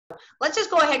let's just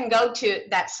go ahead and go to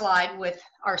that slide with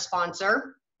our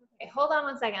sponsor. Okay, hold on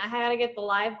one second. I gotta get the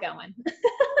live going.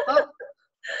 Oh.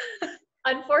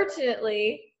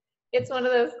 Unfortunately, it's one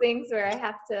of those things where I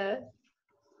have to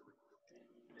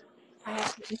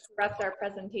interrupt our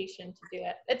presentation to do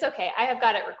it. It's okay. I have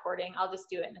got it recording. I'll just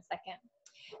do it in a second.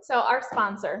 So our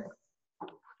sponsor.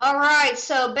 All right.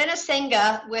 So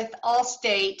Benasenga with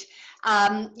Allstate.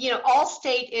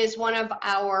 Allstate is one of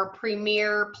our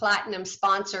premier platinum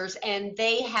sponsors, and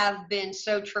they have been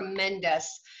so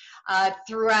tremendous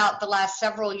throughout the last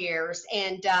several years.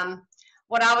 And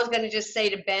what I was going to just say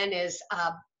to Ben is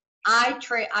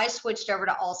I switched over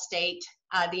to Allstate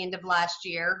the end of last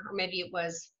year, or maybe it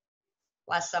was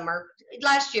last summer.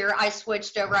 Last year, I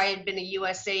switched over. I had been a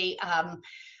USA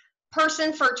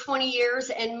person for 20 years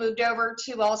and moved over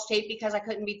to Allstate because I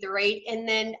couldn't beat the rate. And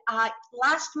then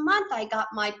last month, I got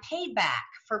my payback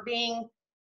for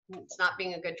it's not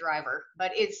being a good driver,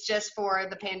 but it's just for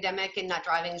the pandemic and not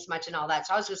driving as much and all that.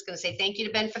 So I was just going to say thank you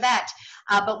to Ben for that.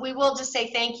 But we will just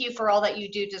say thank you for all that you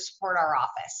do to support our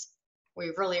office.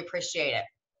 We really appreciate it.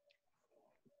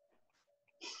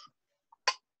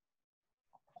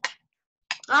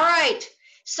 All right,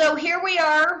 so here we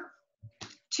are,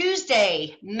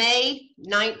 Tuesday, May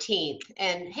 19th,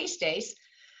 and hey, Stace.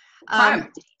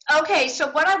 Okay,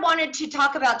 so what I wanted to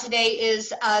talk about today is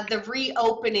the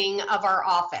reopening of our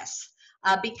office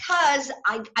because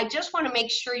I just want to make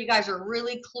sure you guys are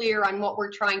really clear on what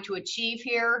we're trying to achieve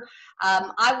here.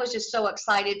 I was just so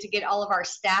excited to get all of our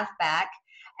staff back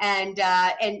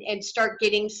and start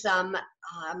getting some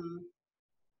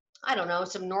I don't know,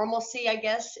 some normalcy, I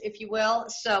guess, if you will.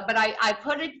 So, but I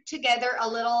put it together a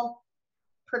little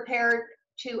prepared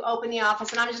to open the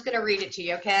office, and I'm just going to read it to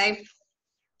you, okay?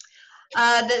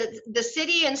 The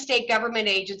city and state government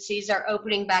agencies are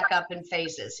opening back up in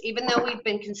phases. Even though we've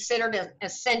been considered an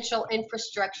essential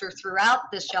infrastructure throughout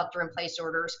the shelter-in-place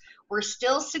orders, we're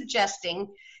still suggesting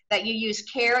that you use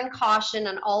care and caution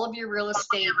on all of your real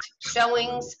estate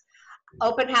showings,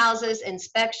 open houses,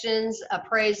 inspections,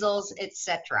 appraisals,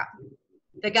 etc.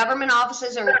 The government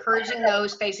offices are encouraging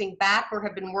those facing back or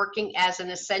have been working as an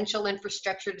essential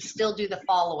infrastructure to still do the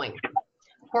following.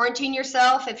 Quarantine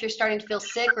yourself if you're starting to feel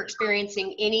sick or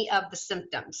experiencing any of the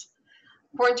symptoms.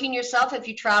 Quarantine yourself if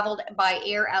you traveled by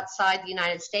air outside the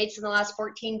United States in the last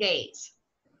 14 days.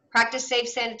 Practice safe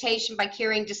sanitation by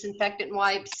carrying disinfectant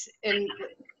wipes and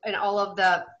all of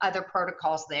the other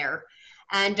protocols there.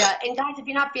 And guys, if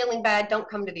you're not feeling bad, don't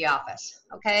come to the office,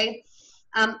 okay?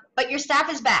 But your staff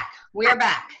is back. We are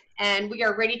back, and we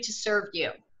are ready to serve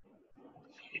you.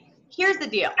 Here's the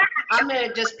deal. I'm going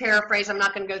to just paraphrase. I'm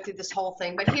not going to go through this whole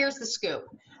thing, but here's the scoop.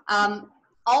 Almost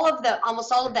all of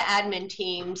the admin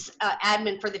teams,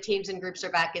 admin for the teams and groups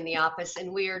are back in the office,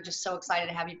 and we are just so excited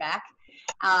to have you back.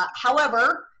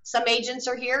 However, some agents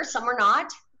are here, some are not,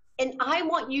 and I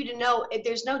want you to know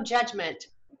there's no judgment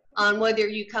on whether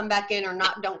you come back in or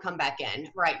not, don't come back in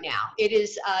right now. It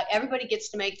is, everybody gets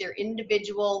to make their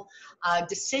individual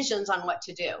decisions on what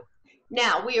to do.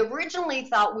 Now, we originally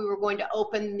thought we were going to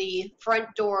open the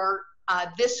front door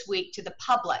this week to the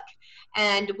public.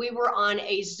 And we were on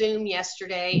a Zoom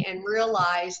yesterday and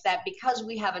realized that because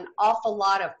we have an awful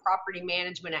lot of property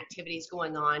management activities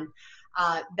going on,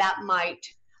 that might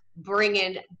bring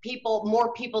in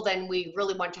more people than we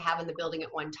really want to have in the building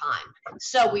at one time.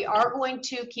 So we are going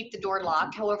to keep the door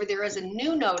locked. However, there is a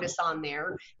new notice on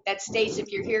there that states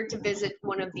if you're here to visit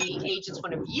one of the agents,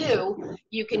 one of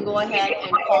you can go ahead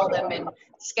and call them and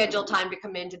schedule time to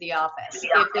come into the office.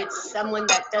 If it's someone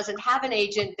that doesn't have an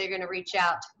agent, they're going to reach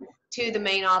out to the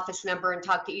main office number and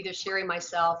talk to either Sherry,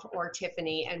 myself, or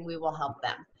Tiffany, and we will help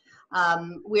them.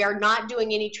 We are not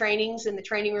doing any trainings in the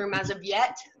training room as of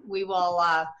yet. We will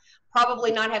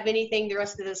probably not have anything the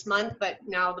rest of this month, but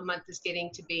now the month is getting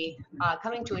to be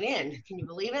coming to an end. Can you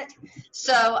believe it?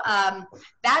 So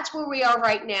that's where we are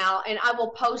right now, and I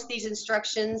will post these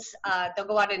instructions. They'll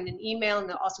go out in an email, and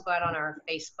they'll also go out on our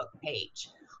Facebook page.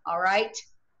 All right?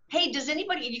 Hey, do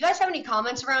you guys have any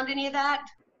comments around any of that?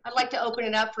 I'd like to open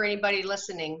it up for anybody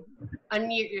listening.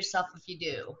 Unmute yourself if you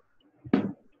do.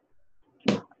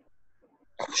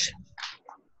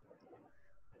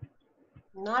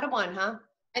 Not a one, huh?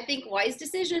 I think wise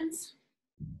decisions.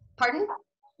 Pardon?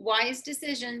 Wise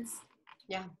decisions.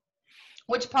 Yeah.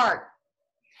 Which part?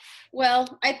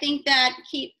 Well, I think that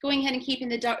going ahead and keeping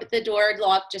the door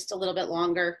locked just a little bit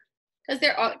longer, because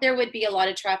there would be a lot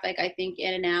of traffic, I think,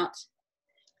 in and out.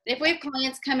 If we have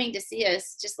clients coming to see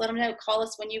us, just let them know. Call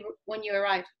us when you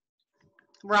arrive.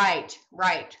 Right.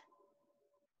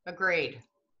 Agreed.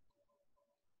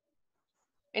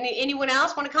 Anyone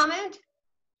else want to comment?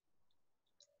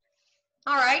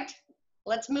 All right.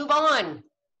 Let's move on.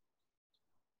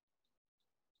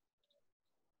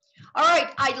 All right,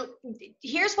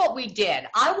 here's what we did.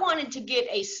 I wanted to get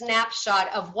a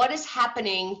snapshot of what is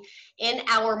happening in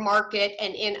our market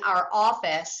and in our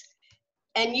office.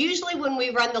 And usually when we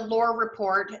run the LOR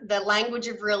report, the language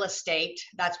of real estate,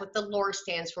 that's what the LOR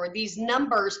stands for. These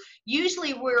numbers,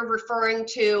 usually we're referring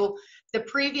to the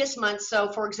previous month. So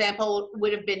for example, it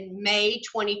would have been May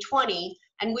 2020,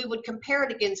 and we would compare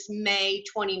it against May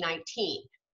 2019.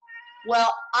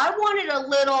 Well, I wanted a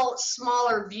little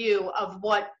smaller view of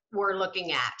what we're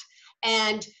looking at.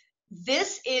 And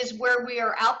this is where we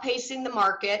are outpacing the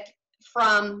market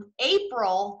from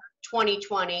April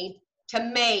 2020 to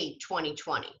May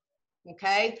 2020,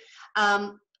 okay?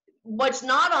 What's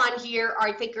not on here,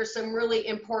 I think, are some really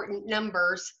important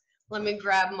numbers. Let me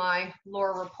grab my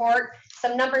LOR report.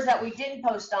 Some numbers that we didn't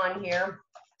post on here.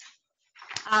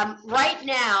 Right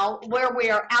now, where we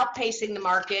are outpacing the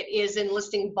market is in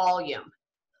listing volume.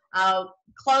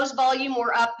 Closed volume,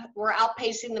 we're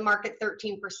outpacing the market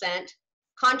 13%.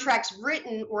 Contracts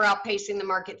written, we're outpacing the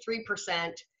market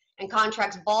 3%. And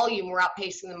contracts volume, we're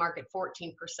outpacing the market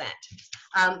 14%.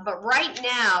 But right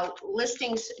now,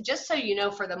 listings, just so you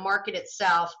know, for the market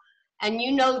itself, and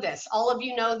you know this, all of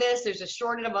you know this, there's a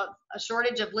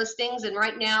shortage of listings, and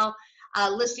right now,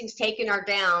 listings taken are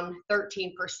down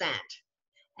 13%.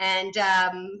 And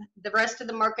the rest of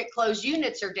the market closed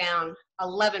units are down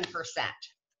 11%.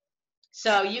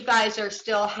 So you guys are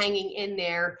still hanging in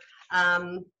there,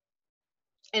 and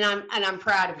I'm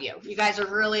proud of you. You guys are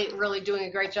really doing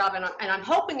a great job, and I'm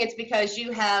hoping it's because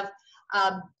you have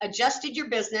adjusted your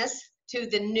business to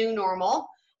the new normal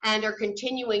and are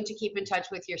continuing to keep in touch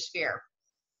with your sphere.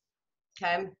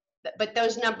 Okay, but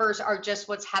those numbers are just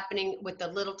what's happening with the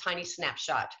little tiny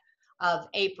snapshot of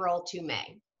April to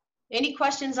May. Any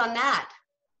questions on that?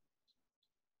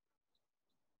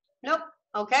 Nope.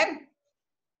 Okay.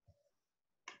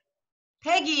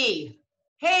 Peggy.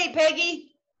 Hey,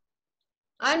 Peggy.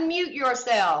 Unmute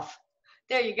yourself.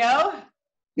 There you go.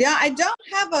 Yeah, I don't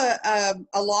have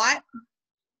a lot.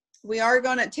 We are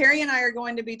going to, Terry and I are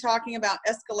going to be talking about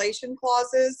escalation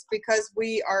clauses because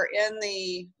we are in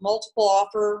the multiple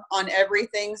offer on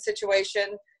everything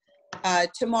situation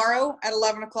tomorrow at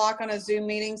 11 o'clock on a Zoom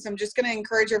meeting. So I'm just going to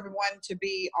encourage everyone to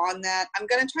be on that. I'm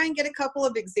going to try and get a couple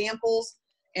of examples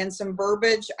and some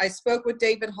verbiage. I spoke with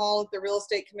David Hall at the Real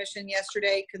Estate Commission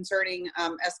yesterday concerning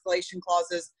escalation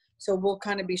clauses. So we'll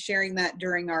kind of be sharing that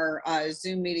during our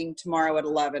Zoom meeting tomorrow at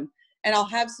 11. And I'll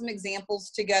have some examples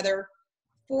together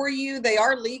for you. They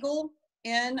are legal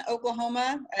in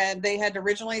Oklahoma, and they had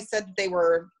originally said they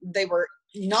were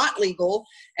not legal,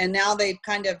 and now they've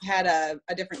kind of had a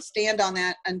different stand on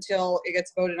that until it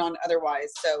gets voted on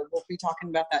otherwise. So we'll be talking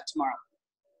about that tomorrow.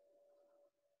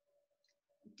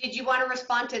 Did you want to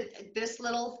respond to this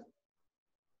little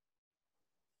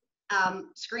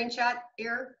screenshot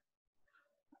here?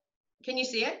 Can you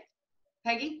see it,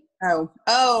 Peggy?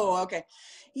 Oh, okay.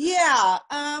 Yeah,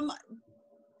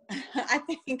 I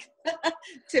think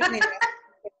Tiffany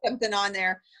put something on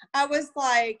there. I was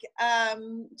like,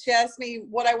 she asked me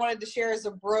what I wanted to share as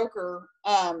a broker.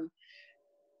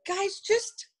 Guys,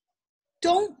 just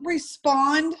don't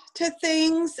respond to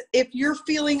things if you're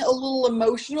feeling a little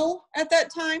emotional at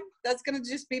that time. That's going to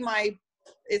just be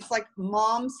it's like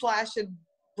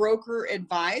mom/broker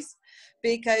advice,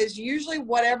 because usually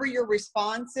whatever your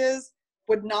response is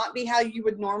would not be how you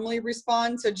would normally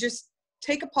respond. So just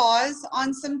take a pause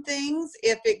on some things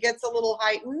if it gets a little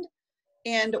heightened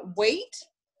and wait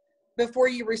before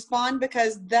you respond,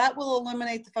 because that will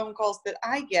eliminate the phone calls that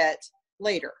I get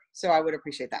later. So I would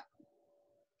appreciate that.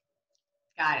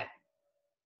 Got it.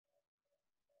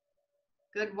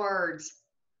 Good words.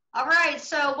 All right,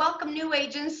 so welcome new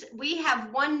agents. We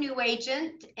have one new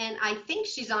agent, and I think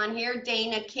she's on here,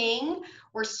 Dana King.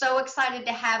 We're so excited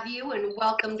to have you, and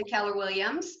welcome to Keller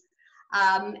Williams.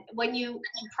 When you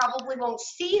probably won't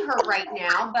see her right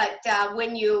now, but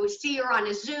when you see her on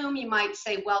a Zoom, you might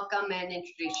say welcome and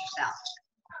introduce yourself.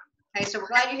 Okay, so we're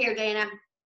glad you're here, Dana.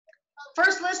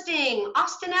 First listing,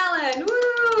 Austin Allen.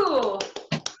 Woo!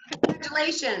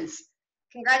 Congratulations.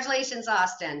 Congratulations,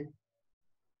 Austin.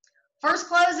 First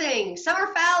closing,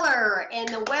 Summer Fowler in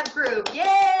the web group.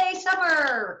 Yay,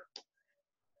 Summer.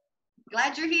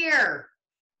 Glad you're here.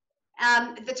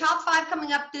 The top 5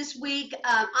 coming up this week.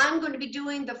 I'm going to be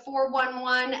doing the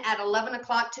 411 at 11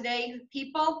 o'clock today,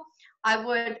 people.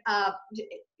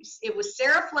 It was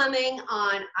Sarah Fleming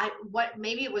on,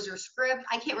 maybe it was her script.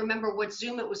 I can't remember what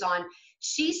Zoom it was on.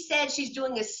 She said she's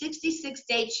doing a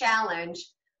 66-day challenge,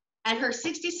 and her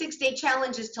 66-day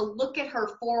challenge is to look at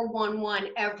her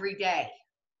 411 every day.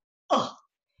 Oh,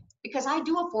 because I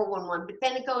do a 411, but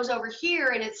then it goes over here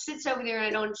and it sits over there and I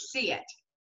don't see it.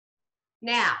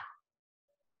 Now,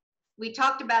 we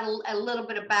talked about a little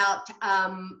bit about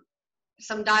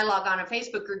some dialogue on a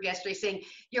Facebook group yesterday saying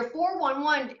your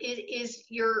 411 is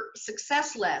your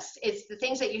success list. It's the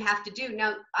things that you have to do.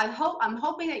 Now, I'm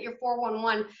hoping that your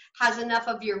 411 has enough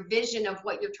of your vision of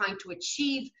what you're trying to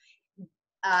achieve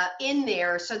in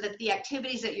there, so that the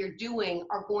activities that you're doing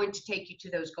are going to take you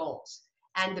to those goals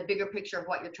and the bigger picture of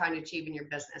what you're trying to achieve in your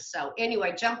business. So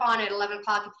anyway, jump on at 11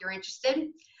 o'clock if you're interested.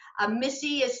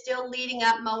 Missy is still leading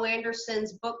up Mo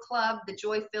Anderson's book club, The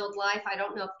Joy-Filled Life. I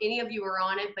don't know if any of you are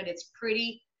on it, but it's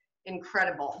pretty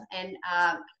incredible. And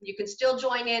you can still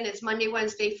join in. It's Monday,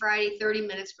 Wednesday, Friday, 30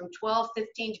 minutes from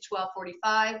 12:15 to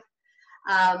 12:45.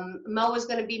 Mo is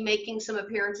going to be making some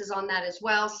appearances on that as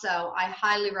well, so I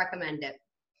highly recommend it.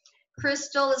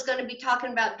 Crystal is going to be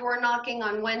talking about door knocking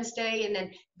on Wednesday, and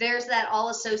then there's that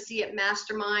all-associate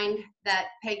mastermind that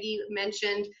Peggy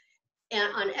mentioned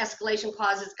on escalation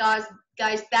clauses.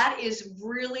 Guys, that is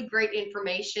really great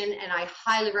information, and I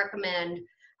highly recommend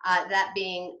that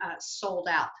being sold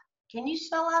out. Can you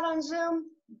sell out on Zoom?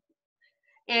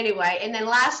 Anyway, and then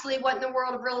lastly, What in the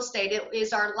World of Real Estate? It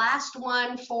is our last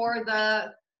one for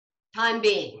the time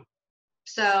being.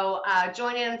 So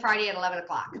join in on Friday at 11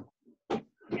 o'clock.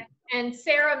 And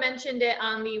Sarah mentioned it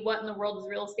on the What in the World is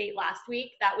Real Estate last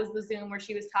week. That was the Zoom where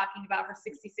she was talking about her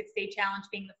 66-day challenge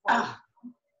being the fourth.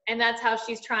 And that's how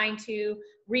she's trying to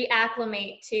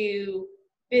reacclimate to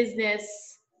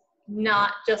business,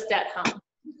 not just at home.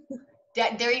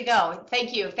 There you go.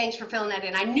 Thank you. Thanks for filling that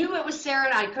in. I knew it was Sarah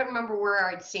and I couldn't remember where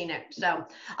I'd seen it. So,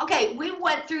 okay, we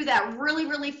went through that really,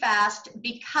 really fast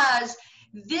because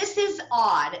this is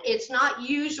odd. It's not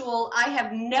usual. I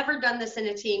have never done this in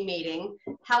a team meeting.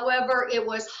 However, it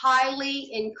was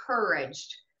highly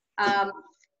encouraged,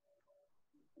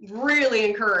 really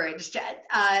encouraged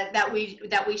that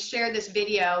we share this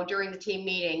video during the team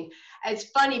meeting. It's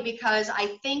funny because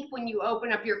I think when you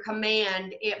open up your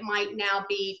command, it might now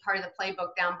be part of the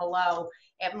playbook down below.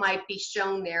 It might be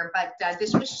shown there, but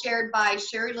this was shared by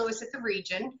Sherry Lewis at the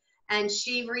Region, and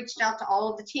she reached out to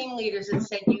all of the team leaders and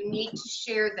said, you need to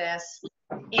share this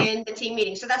in the team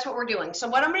meeting. So that's what we're doing. So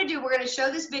what I'm going to do, we're going to show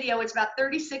this video. It's about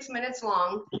 36 minutes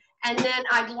long. And then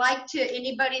I'd like to,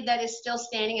 anybody that is still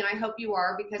standing, and I hope you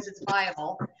are because it's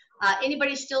viable,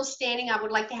 anybody still standing, I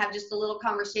would like to have just a little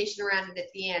conversation around it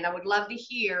at the end. I would love to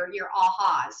hear your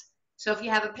ahas. So if you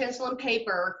have a pencil and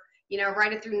paper,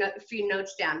 write a few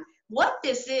notes down. What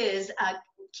this is,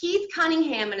 Keith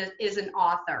Cunningham is an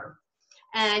author.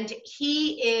 And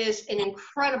he is an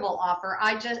incredible author.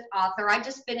 I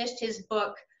just finished his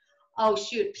book,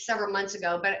 several months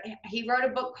ago, but he wrote a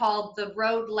book called The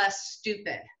Road Less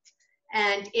Stupid.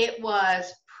 And it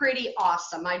was pretty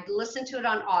awesome. I listened to it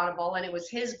on Audible, and it was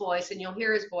his voice, and you'll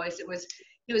hear his voice.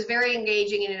 He was very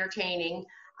engaging and entertaining.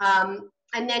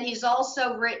 And then he's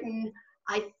also written,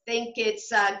 I think it's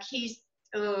I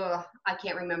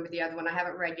can't remember the other one. I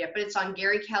haven't read yet, but it's on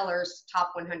Gary Keller's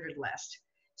top 100 list.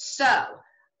 So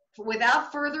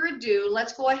without further ado,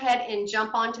 let's go ahead and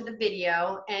jump onto the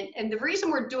video. And the reason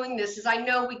we're doing this is I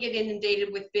know we get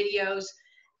inundated with videos,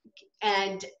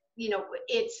 and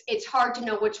it's hard to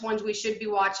know which ones we should be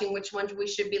watching, which ones we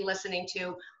should be listening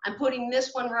to. I'm putting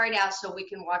this one right out so we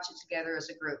can watch it together as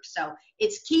a group. So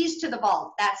it's Keys to the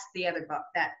Vault. That's the other book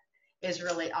that is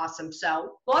really awesome.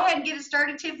 So go ahead and get it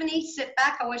started, Tiffany. Sit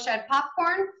back. I wish I had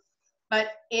popcorn, but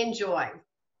enjoy.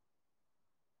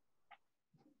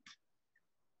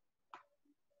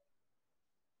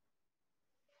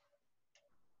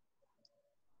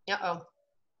 Uh-oh.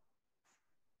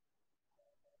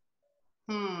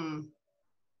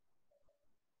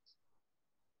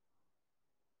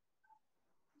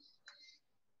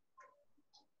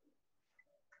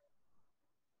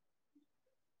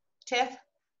 Tiff,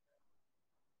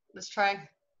 let's try.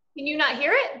 Can you not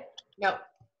hear it? Nope.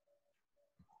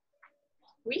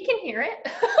 We can hear it.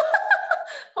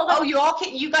 Hold on. Oh, you all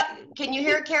can you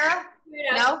hear it, Kara?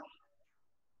 Yeah.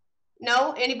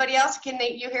 No? Anybody else? You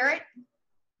hear it?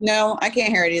 No, I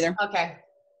can't hear it either. Okay.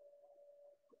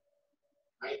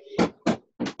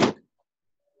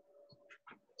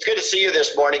 It's good to see you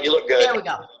this morning. You look good. There we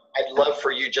go. I'd love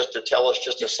for you just to tell us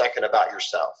just a second about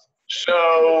yourself.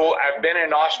 So I've been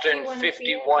in Austin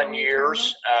 51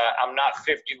 years. I'm not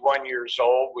 51 years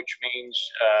old, which means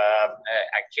I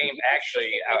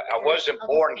wasn't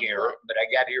born here, but I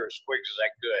got here as quick as I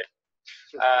could.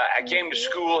 I came to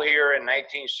school here in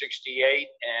 1968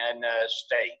 and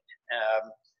stayed.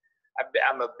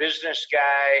 I'm a business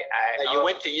guy. Now, you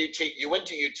went to UT. You went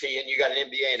to UT, and you got an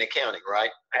MBA in accounting,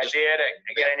 right? I did.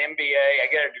 I got an MBA. I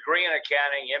got a degree in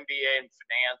accounting, MBA in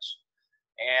finance,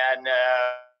 and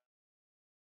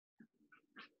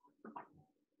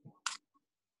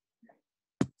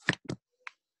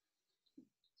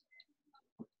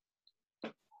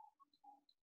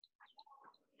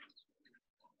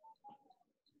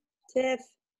Tiff,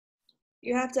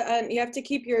 you have to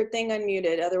keep your thing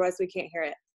unmuted, otherwise we can't hear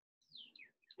it.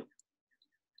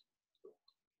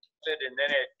 and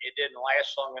then it didn't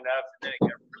last long enough, and then it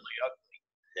got really ugly.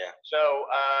 Yeah.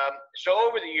 So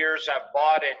over the years, I've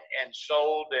bought and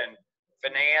sold and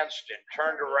financed and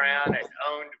turned around and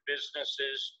owned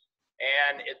businesses.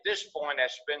 And at this point, I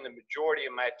spend the majority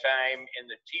of my time in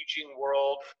the teaching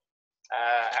world.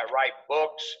 I write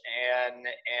books and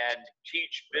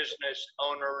teach business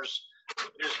owners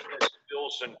business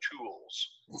skills and tools.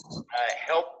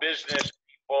 Help business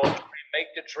people make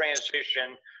the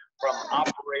transition from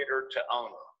operator to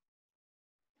owner.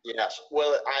 Yes.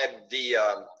 Well,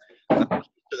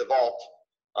 To the Vault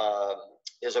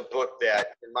is a book that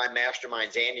in my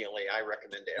masterminds annually I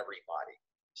recommend to everybody.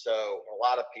 So a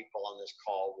lot of people on this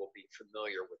call will be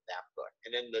familiar with that book.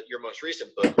 And then your most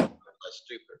recent book, Less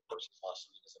Stupid versus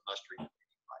Awesome, is a must read for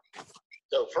anybody.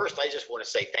 So first, I just want to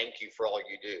say thank you for all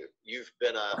you do. You've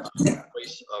been a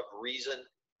voice of reason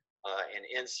and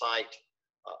insight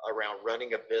around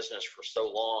running a business for so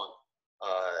long.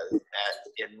 That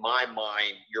in my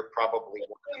mind, you're probably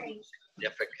one of the most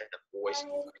significant voices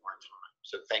of our time.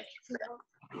 So thank you for that.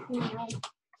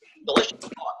 So let's just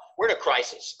talk. We're in a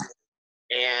crisis.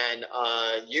 And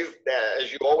you've,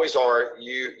 as you always are,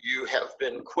 you have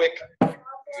been quick to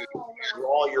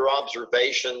draw your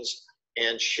observations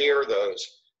and share those.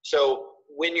 So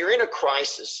when you're in a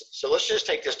crisis, so let's just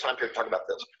take this time period to talk about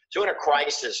this. So in a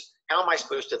crisis, how am I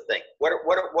supposed to think? What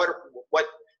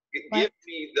give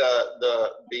me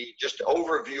the just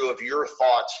overview of your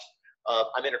thoughts.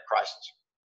 I'm in a crisis.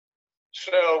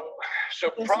 So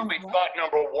probably thought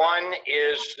number one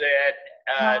is that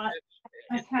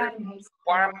it's a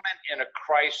requirement in a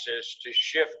crisis to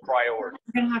shift priorities.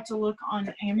 We're gonna have to look on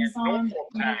Amazon. In normal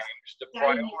times, the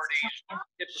priorities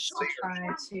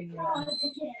typically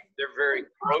they're very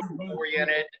growth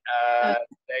oriented.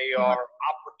 They are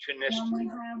opportunistic.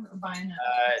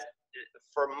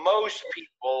 For most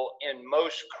people in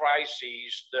most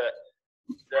crises, the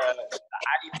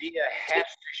idea has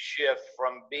to shift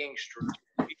from being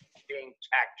strategic to being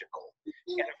tactical.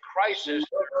 In a crisis,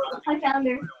 I found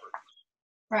her.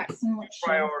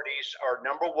 Priorities are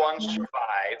number one,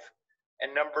 survive,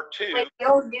 and number two, Like the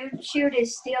old dude shoot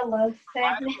is still low.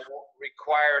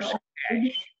 requires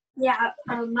cash. Yeah,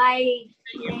 my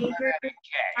neighbor.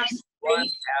 Cash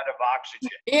runs out of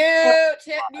oxygen.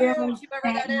 Mute,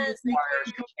 whoever that is. Requires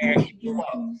cash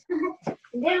flow.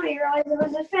 And then we realized it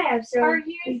was a fab, so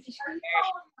we just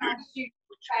Which means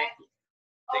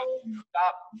they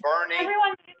stop burning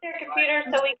Everyone mute their computer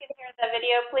so we can hear the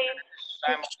video, please.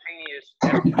 simultaneous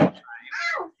every time.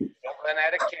 Don't run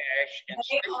out of cash. And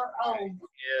second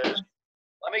is,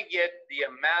 let me get the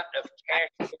amount of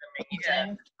cash coming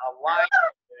in aligned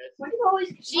with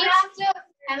She has to.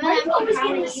 And then always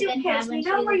get a suitcase. We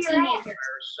know where you're at.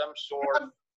 some sort of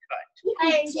cut.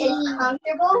 It's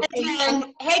comfortable.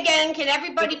 Hey gang, can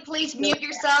everybody please mute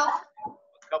yourself? A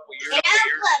couple years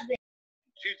later,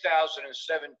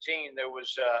 2017, there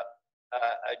was a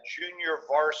junior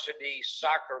varsity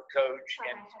soccer coach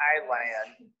in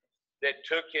Thailand that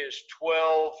took his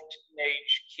 12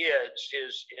 teenage kids,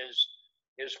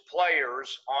 his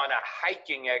players, on a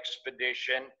hiking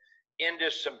expedition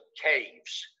into some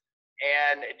caves,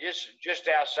 and just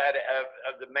outside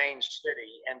of the main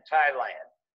city in Thailand.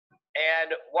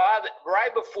 And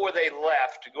right before they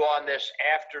left to go on this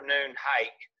afternoon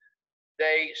hike,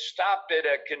 they stopped at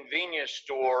a convenience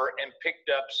store and picked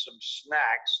up some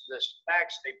snacks. The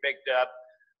snacks they picked up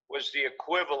was the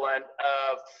equivalent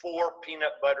of 4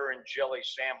 peanut butter and jelly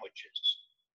sandwiches.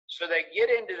 So they get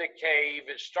into the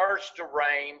cave, it starts to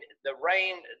rain. The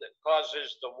rain that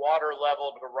causes the water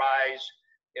level to rise.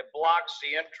 It blocks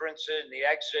the entrances and the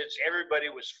exits.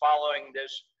 Everybody was following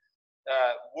this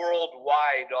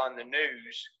worldwide on the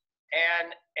news.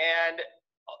 And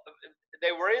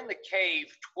they were in the cave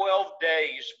 12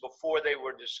 days before they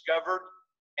were discovered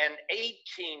and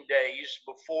 18 days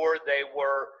before they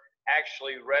were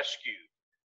actually rescued.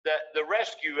 The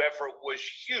rescue effort was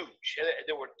huge.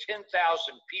 There were 10,000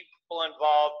 people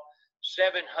involved,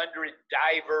 700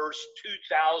 divers,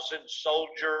 2,000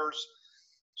 soldiers.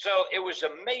 So it was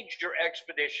a major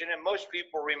expedition, and most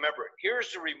people remember it.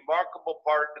 Here's the remarkable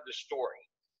part of the story.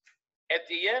 At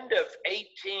the end of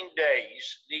 18 days,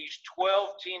 these 12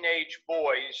 teenage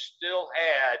boys still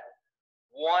had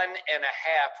 1.5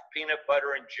 peanut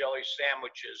butter and jelly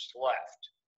sandwiches left.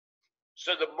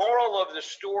 So the moral of the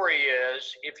story is,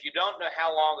 if you don't know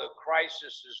how long a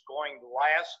crisis is going to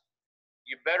last,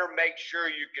 you better make sure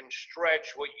you can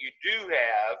stretch what you do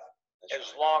have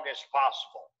as long as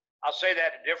possible. I'll say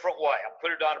that a different way. I'll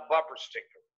put it on a bumper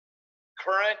sticker.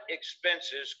 Current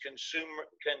expenses consume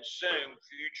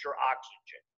future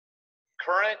oxygen.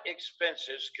 Current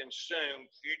expenses consume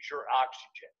future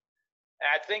oxygen. And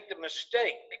I think the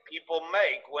mistake that people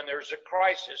make when there's a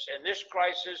crisis, and this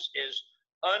crisis is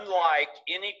unlike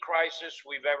any crisis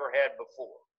we've ever had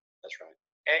before. That's right.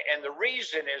 And the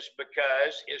reason is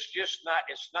because it's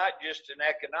not just an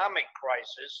economic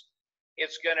crisis,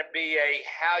 it's going to be a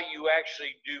how you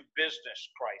actually do business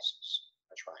crisis.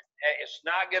 That's right. It's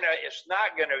not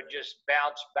gonna just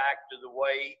bounce back to the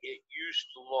way it used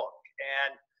to look.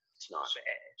 And It's not.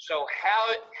 so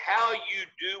how you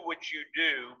do what you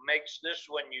do makes this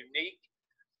one unique.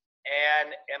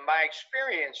 And my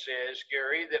experience is,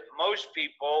 Gary, that most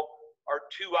people are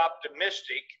too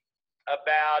optimistic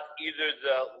about either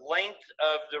the length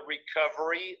of the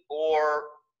recovery or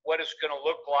what it's going to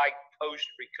look like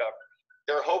post-recovery.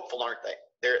 They're hopeful, aren't they?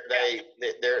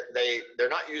 They're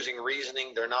not using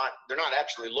reasoning. They're not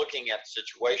actually looking at the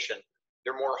situation.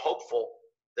 They're more hopeful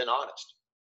than honest.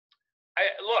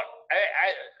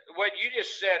 What you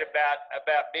just said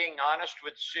about being honest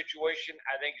with the situation,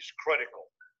 I think is critical.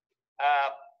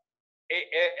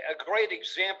 A great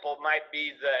example might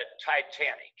be the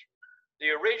Titanic.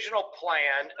 The original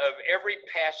plan of every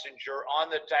passenger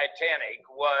on the Titanic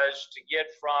was to get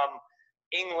from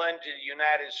England to the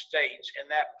United States, and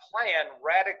that plan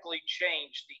radically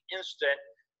changed the instant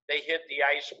they hit the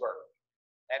iceberg.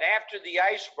 And after the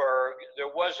iceberg,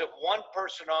 there wasn't one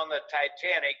person on the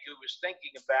Titanic who was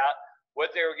thinking about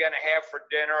what they were going to have for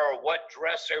dinner or what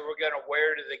dress they were going to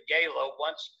wear to the gala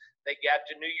once they got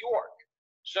to New York.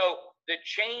 So the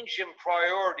change in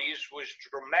priorities was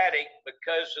dramatic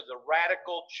because of the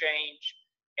radical change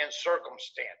in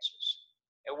circumstances.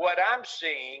 And what I'm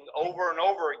seeing over and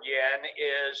over again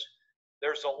is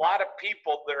there's a lot of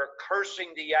people that are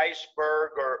cursing the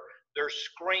iceberg, or they're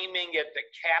screaming at the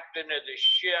captain of the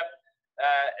ship.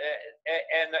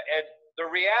 And the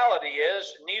reality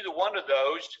is neither one of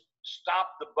those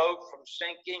stop the boat from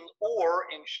sinking or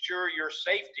ensure your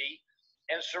safety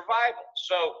and survival.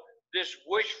 So this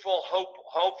wishful,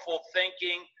 hopeful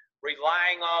thinking,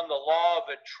 relying on the law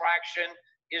of attraction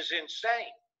is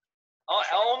insane.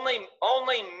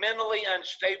 Only mentally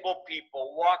unstable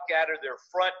people walk out of their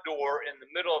front door in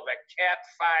the middle of a Cat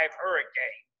 5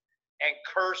 hurricane and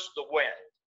curse the wind.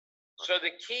 So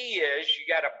the key is you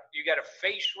gotta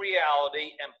face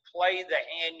reality and play the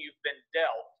hand you've been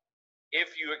dealt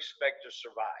if you expect to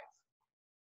survive.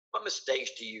 What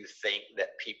mistakes do you think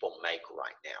that people make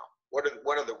right now? What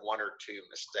are the one or two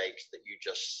mistakes that you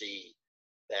just see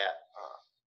that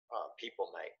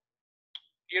people make?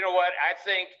 You know what? I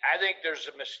think there's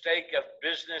a mistake of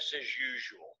business as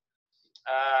usual.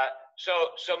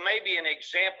 So maybe an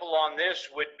example on this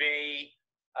would be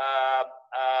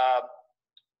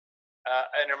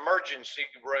an emergency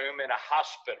room in a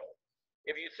hospital.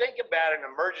 If you think about an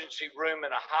emergency room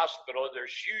in a hospital,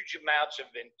 there's huge amounts of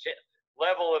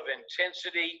level of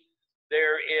intensity.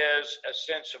 There is a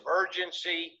sense of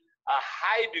urgency, a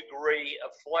high degree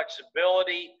of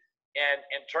flexibility, and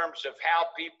in terms of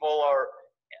how people are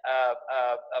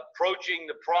approaching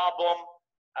the problem.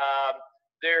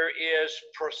 There is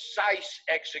precise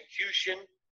execution.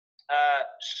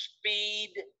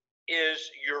 Speed is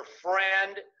your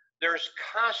friend. There's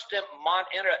constant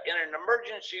in an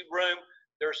emergency room,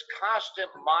 there's constant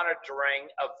monitoring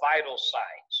of vital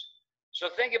signs. So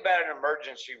think about an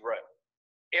emergency room.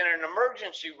 In an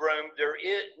emergency room,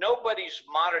 nobody's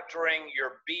monitoring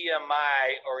your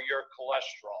BMI or your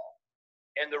cholesterol.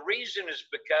 And the reason is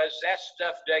because that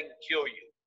stuff doesn't kill you.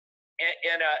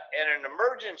 In an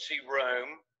emergency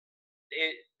room,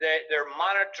 they're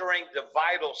monitoring the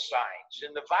vital signs.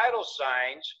 And the vital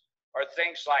signs are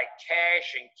things like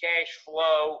cash and cash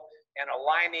flow and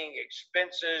aligning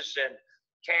expenses and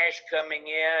cash coming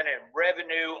in and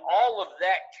revenue. All of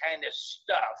that kind of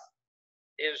stuff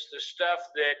is the stuff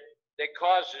that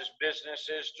causes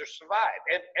businesses to survive.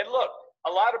 And look, a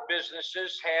lot of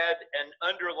businesses had an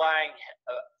underlying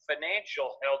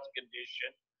financial health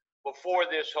condition before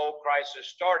this whole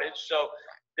crisis started. So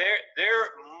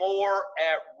they're more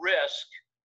at risk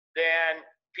than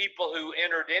people who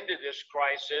entered into this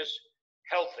crisis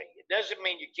healthy. It doesn't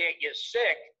mean you can't get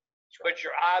sick, but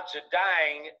your odds of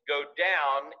dying go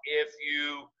down if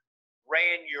you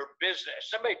ran your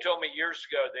business. Somebody told me years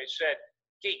ago, they said,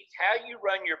 Keith, how you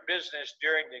run your business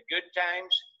during the good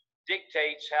times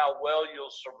dictates how well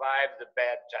you'll survive the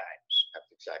bad times. That's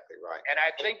exactly right. And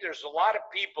I think there's a lot of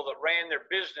people that ran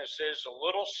their businesses a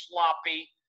little sloppy.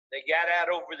 They got out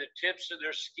over the tips of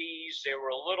their skis. They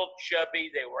were a little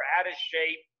chubby. They were out of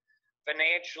shape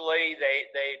financially.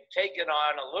 They'd taken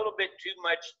on a little bit too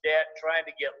much debt trying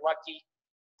to get lucky.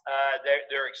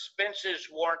 Their expenses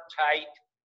weren't tight.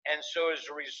 And so as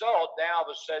a result, now all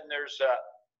of a sudden there's a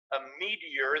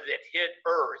meteor that hit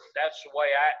Earth. That's the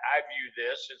way I view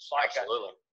this. It's like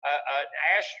Absolutely. an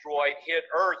asteroid hit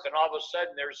Earth, and all of a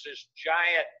sudden there's this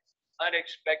giant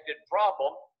unexpected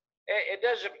problem. It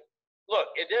doesn't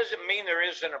mean there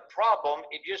isn't a problem.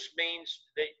 It just means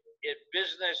that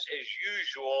business as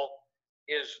usual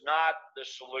is not the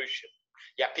solution.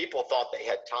 Yeah, people thought they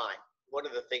had time. One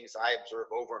of the things I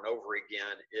observe over and over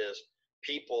again is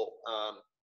people,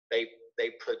 they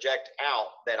project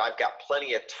out that I've got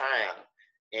plenty of time,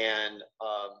 and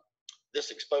this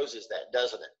exposes that,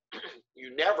 doesn't it?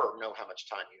 You never know how much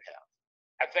time you have.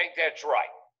 I think that's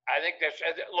right.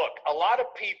 Look, a lot of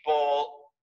people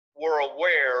were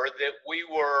aware that we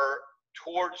were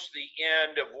towards the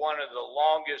end of one of the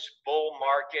longest bull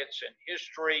markets in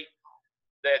history,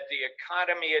 that the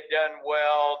economy had done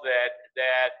well, that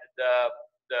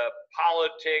the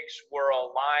politics were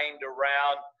aligned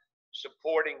around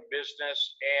supporting business.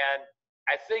 And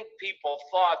I think people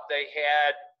thought they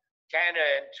had kind of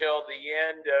until the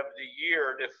end of the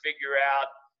year to figure out,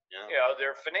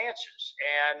 their finances.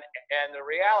 And the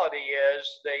reality is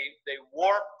they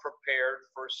weren't prepared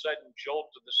for a sudden jolt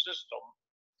to the system.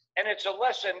 And it's a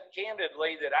lesson,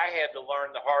 candidly, that I had to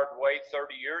learn the hard way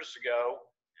 30 years ago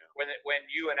when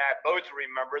you and I both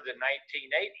remember the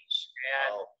 1980s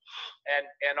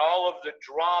and all of the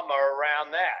drama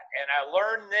around that. And I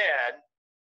learned then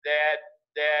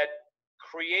that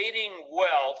creating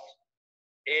wealth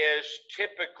is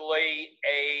typically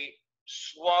a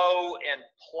slow and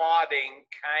plodding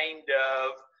kind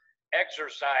of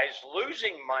exercise.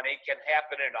 Losing money can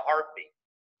happen in a heartbeat.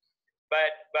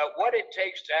 But what it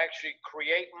takes to actually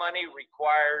create money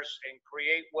and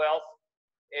create wealth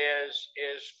is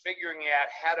figuring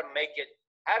out how to make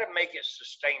it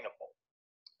sustainable.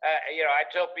 I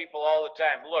tell people all the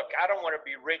time, look, I don't want to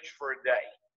be rich for a day.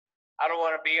 I don't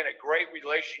want to be in a great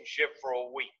relationship for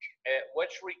a week.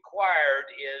 What's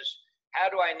required is, how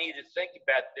do I need to think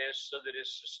about this so that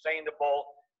it's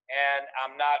sustainable and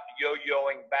I'm not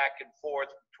yo-yoing back and forth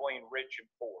between rich and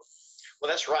poor? Well,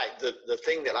 that's right. The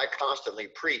thing that I constantly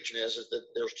preach is that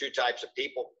there's two types of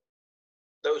people: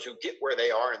 those who get where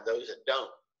they are and those that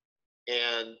don't.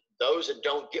 And those that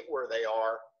don't get where they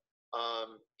are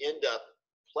end up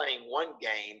playing one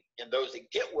game, and those that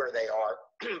get where they are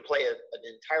play an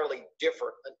entirely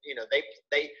different.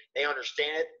 They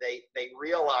understand it. They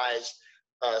realize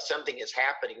something is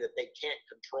happening that they can't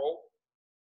control,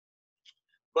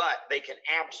 but they can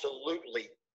absolutely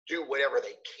do whatever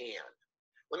they can.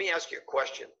 Let me ask you a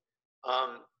question.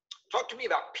 Talk to me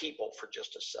about people for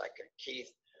just a second, Keith.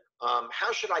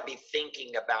 How should I be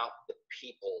thinking about the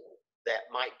people that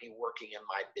might be working in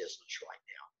my business right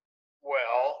now?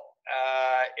 Well,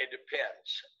 it depends,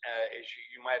 as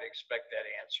you might expect that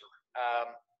answer.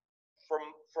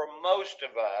 For most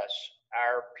of us,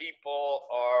 our people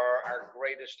are our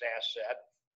greatest asset.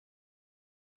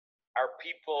 Our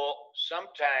people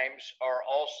sometimes are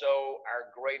also our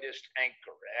greatest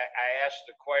anchor. I ask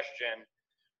the question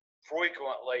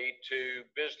frequently to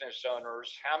business owners,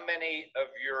 how many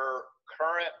of your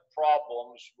current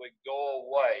problems would go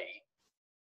away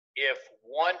if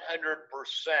 100%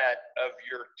 of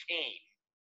your team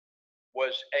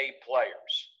was A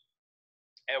players?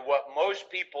 And what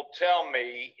most people tell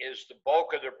me is the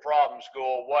bulk of their problems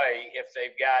go away if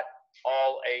they've got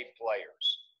all A players.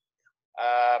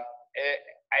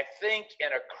 I think in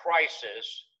a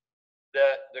crisis,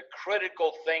 the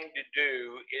critical thing to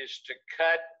do is to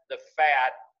cut the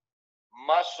fat,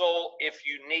 muscle if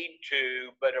you need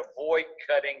to, but avoid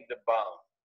cutting the bone.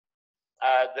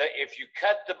 If you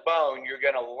cut the bone, you're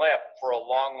going to limp for a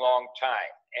long, long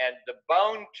time. And the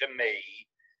bone to me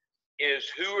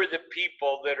is, who are the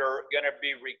people that are going to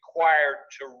be required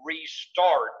to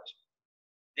restart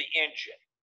the engine?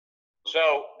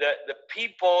 So the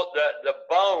people, the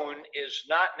bone is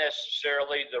not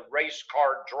necessarily the race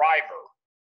car driver,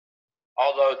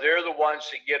 although they're the ones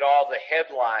that get all the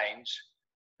headlines.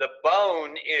 The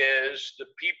bone is the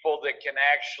people that can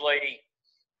actually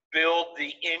build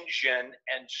the engine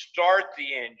and start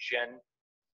the engine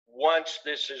once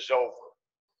this is over.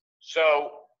 So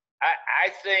I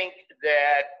think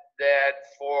that that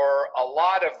for a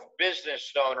lot of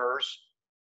business owners,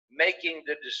 making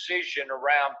the decision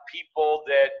around people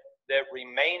that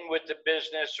remain with the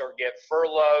business or get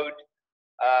furloughed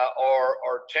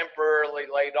or temporarily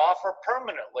laid off or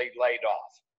permanently laid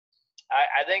off.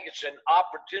 I think it's an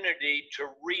opportunity to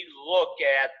relook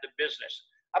at the business.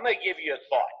 I'm going to give you a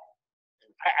thought.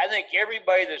 I think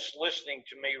everybody that's listening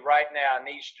to me right now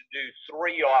needs to do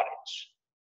 3 audits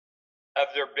of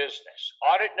their business.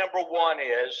 Audit number 1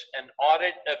 is an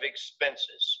audit of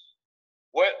expenses.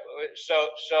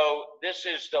 So this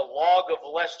is the log of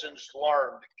lessons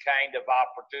learned kind of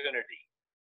opportunity.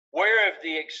 Where have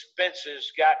the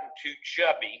expenses gotten too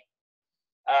chubby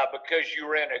because you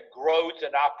were in a growth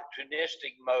and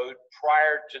opportunistic mode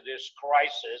prior to this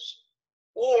crisis,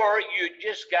 or you'd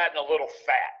just gotten a little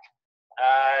fat?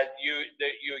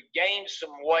 You gained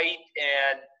some weight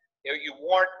and you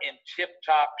weren't in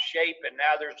tip-top shape, and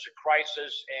now there's a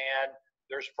crisis and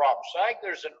there's problems. So I think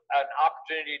there's an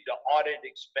opportunity to audit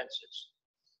expenses.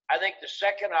 I think the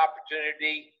second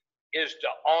opportunity is to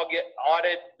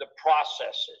audit the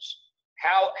processes.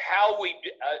 How we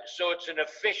do, so it's an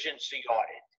efficiency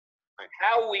audit.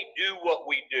 How we do what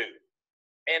we do,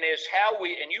 and is how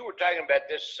we. And you were talking about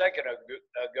this a second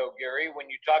ago, Gary, when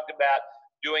you talked about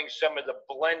doing some of the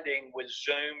blending with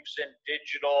Zooms and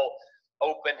digital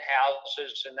open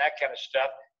houses and that kind of stuff.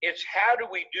 It's how do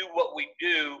we do what we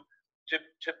do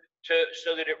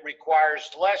so that it requires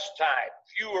less time,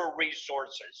 fewer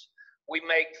resources. We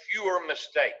make fewer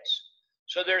mistakes.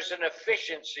 So there's an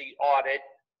efficiency audit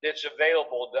that's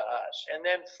available to us. And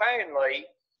then finally,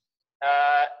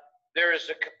 there is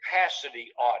a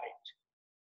capacity audit.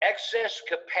 Excess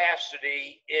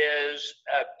capacity is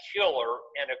a killer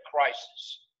in a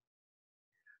crisis.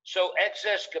 So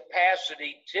excess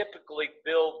capacity typically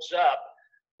builds up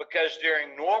because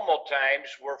during normal times,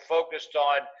 we're focused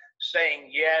on saying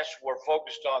yes, we're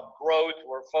focused on growth,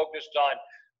 we're focused on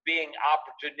being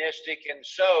opportunistic. And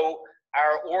so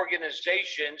our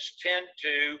organizations tend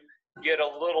to get a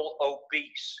little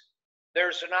obese.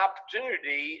 There's an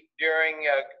opportunity during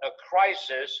a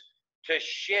crisis to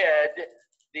shed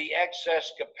the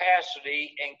excess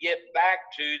capacity and get back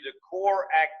to the core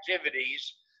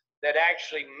activities that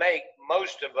actually make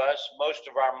most of us most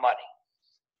of our money.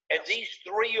 And these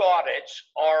 3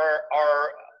 audits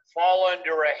fall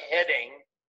under a heading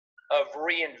of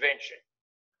reinvention.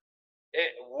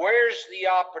 Where's the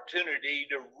opportunity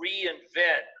to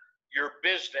reinvent your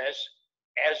business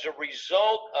as a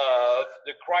result of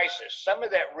the crisis? Some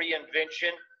of that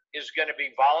reinvention is going to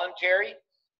be voluntary,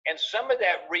 and some of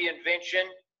that reinvention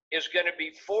is going to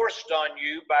be forced on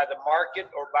you by the market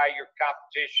or by your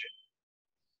competition.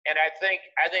 And I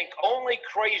think only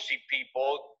crazy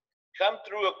people come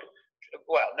through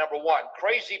well, number 1,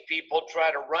 crazy people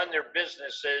try to run their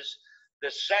businesses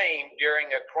the same during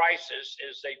a crisis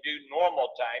as they do normal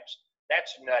times.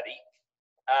 That's nutty.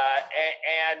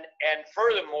 And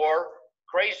furthermore,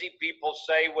 crazy people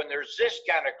say when there's this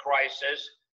kind of crisis,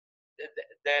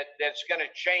 that's going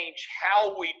to change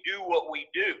how we do what we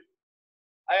do.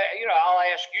 I'll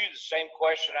ask you the same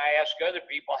question I ask other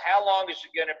people. How long is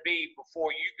it going to be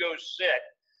before you go sit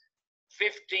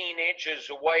 15 inches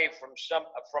away from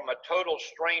a total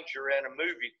stranger in a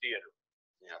movie theater?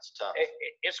 Yeah, it's tough.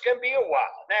 It's going to be a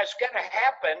while. Now, it's going to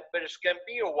happen, but it's going to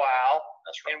be a while.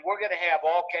 That's right. And we're going to have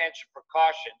all kinds of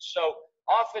precautions. So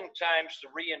oftentimes the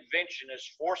reinvention is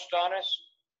forced on us.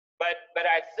 But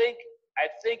I think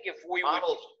if we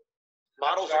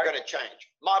Models are going to change.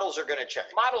 Models are going to change.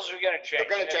 Models are going to change.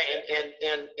 They're going to change.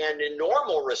 And in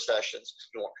normal recessions,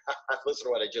 listen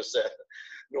to what I just said.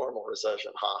 Normal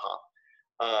recession,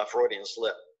 Freudian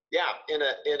slip. Yeah, in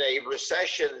a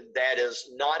recession that is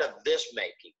not of this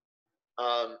making,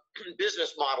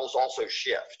 business models also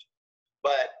shift.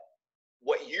 But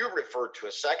what you referred to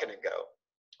a second ago,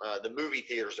 the movie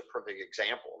theater is a perfect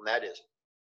example, and that is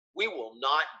we will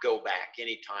not go back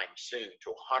anytime soon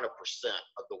to 100%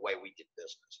 of the way we did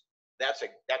business. That's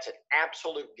an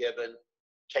absolute given.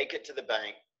 Take it to the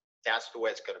bank. That's the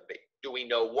way it's going to be. Do we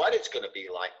know what it's going to be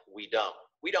like? We don't.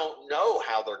 We don't know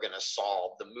how they're going to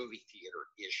solve the movie theater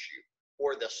issue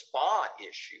or the spa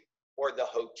issue or the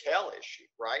hotel issue,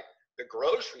 right? The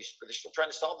grocery store, they're still trying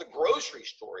to solve the grocery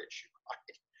store issue,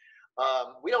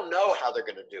 right? We don't know how they're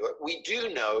going to do it. We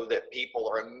do know that people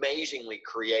are amazingly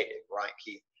creative, right,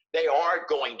 Keith? They are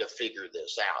going to figure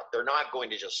this out. They're not going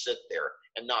to just sit there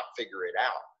and not figure it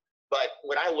out. But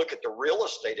when I look at the real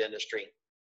estate industry,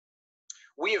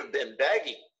 we have been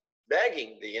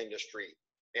begging the industry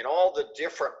in all the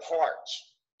different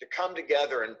parts to come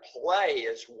together and play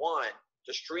as one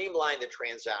to streamline the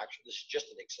transaction. This is just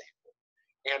an example.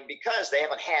 And because they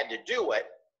haven't had to do it,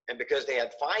 And because they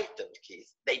had fiefdoms,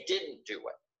 Keith, they didn't do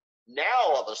it. Now,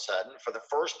 all of a sudden, for the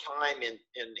first time in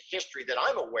history that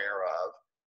I'm aware of,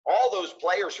 all those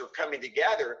players are coming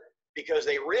together because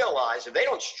they realize if they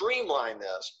don't streamline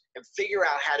this and figure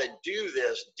out how to do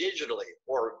this digitally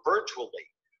or virtually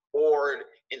or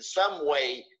in some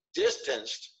way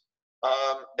distanced,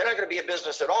 they're not going to be a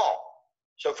business at all.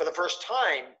 So for the first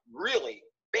time, really,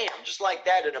 bam, just like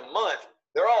that in a month,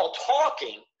 they're all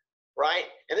talking, right?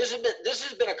 And this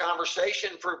has been a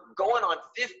conversation for going on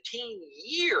 15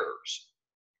 years,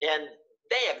 and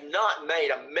they have not made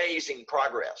amazing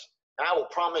progress. And I will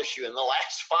promise you, in the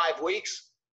last 5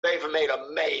 weeks, they've made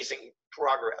amazing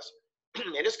progress,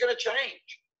 and it's going to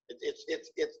change.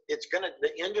 It's going to.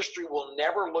 The industry will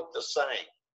never look the same.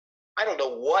 I don't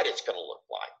know what it's going to look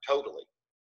like totally,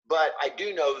 but I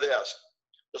do know this: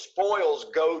 the spoils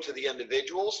go to the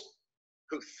individuals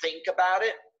who think about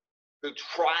it, who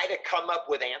try to come up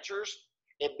with answers,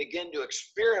 and begin to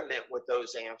experiment with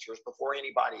those answers before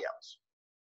anybody else.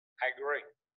 I agree.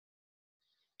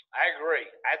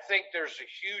 I think there's a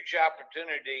huge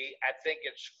opportunity. I think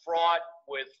it's fraught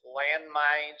with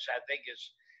landmines. I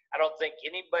don't think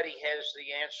anybody has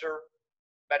the answer,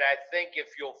 but I think if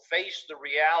you'll face the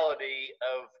reality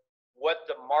of what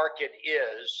the market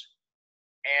is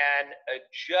and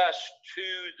adjust to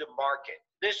the market,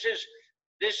 this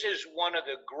is one of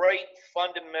the great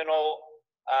fundamental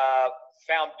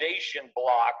foundation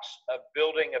blocks of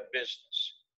building a business.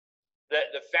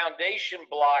 The foundation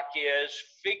block is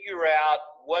figure out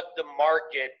what the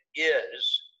market is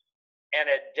and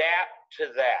adapt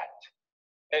to that.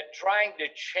 Trying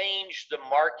to change the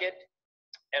market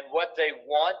and what they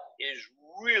want is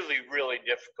really, really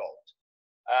difficult.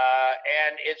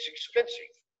 And it's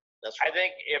expensive. That's right. I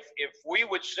think if we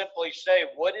would simply say,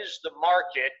 what is the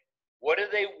market? What do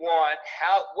they want?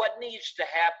 What needs to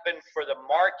happen for the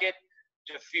market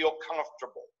to feel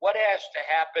comfortable? What has to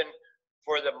happen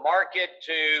for the market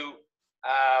to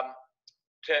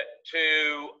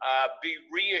be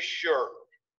reassured?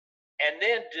 And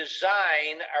then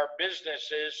design our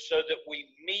businesses so that we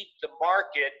meet the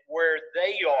market where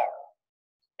they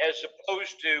are, as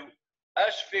opposed to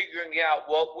us figuring out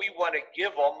what we want to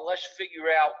give them. Let's figure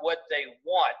out what they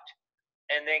want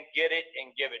and then get it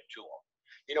and give it to them.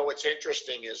 You know, what's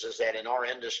interesting is that in our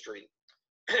industry,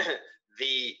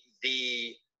 the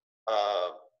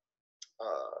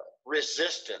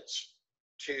resistance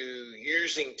to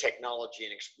using technology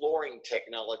and exploring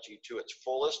technology to its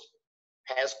fullest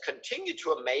has continued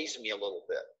to amaze me a little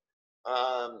bit.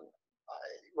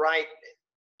 Right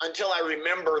until I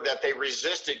remember that they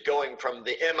resisted going from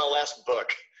the MLS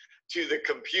book to the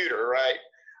computer, right?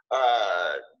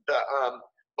 But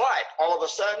all of a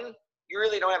sudden, you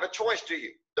really don't have a choice, do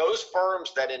you? Those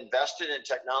firms that invested in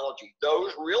technology,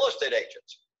 those real estate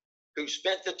agents who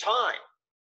spent the time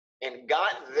and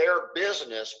got their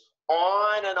business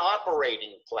on an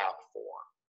operating platform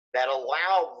that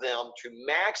allowed them to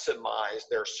maximize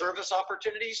their service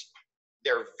opportunities,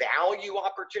 their value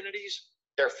opportunities,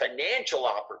 their financial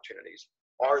opportunities,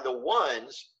 are the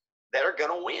ones that are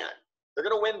going to win. They're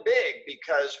going to win big,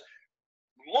 because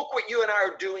look what you and I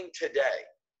are doing today.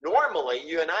 Normally,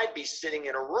 you and I'd be sitting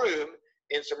in a room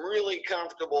in some really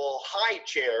comfortable high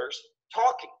chairs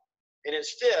talking. And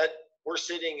instead, we're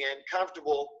sitting in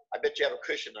comfortable, I bet you have a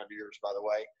cushion under yours, by the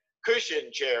way,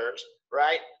 cushion chairs,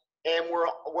 right? And we're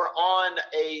on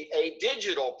a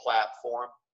digital platform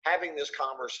having this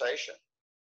conversation.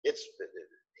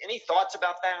 Any thoughts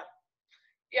about that?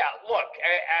 Yeah, look,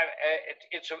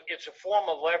 it's a form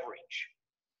of leverage,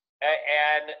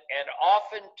 and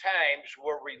oftentimes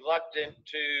we're reluctant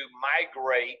to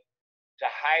migrate to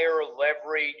higher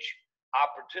leverage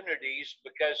opportunities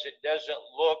because it doesn't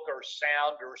look or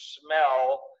sound or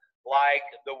smell like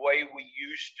the way we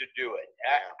used to do it.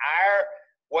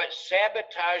 What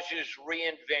sabotages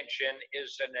reinvention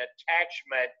is an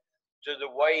attachment to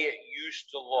the way it used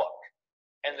to look.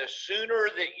 And the sooner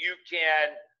that you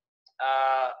can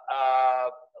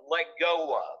let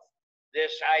go of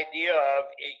this idea of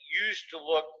it used to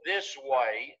look this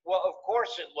way, well, of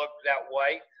course it looked that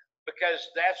way because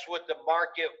that's what the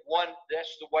market wanted.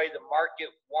 That's the way the market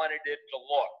wanted it to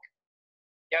look.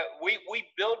 Yeah, we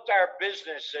built our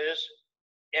businesses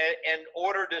in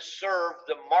order to serve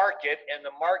the market, and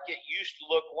the market used to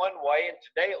look one way, and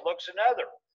today it looks another.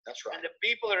 That's right. And the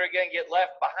people that are going to get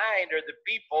left behind are the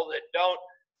people that don't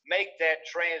make that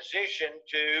transition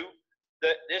to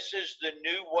this is the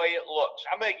new way it looks.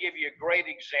 I'm going to give you a great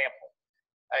example.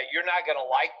 You're not going to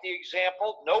like the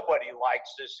example. Nobody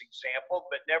likes this example,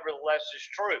 but nevertheless it's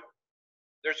true.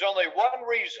 There's only one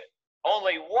reason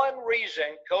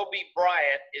Kobe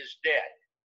Bryant is dead.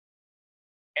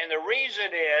 And the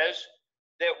reason is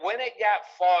that when it got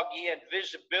foggy and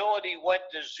visibility went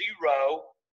to zero,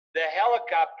 the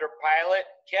helicopter pilot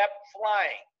kept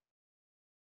flying.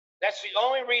 That's the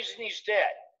only reason he's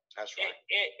dead. That's right.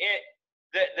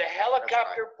 The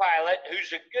helicopter pilot,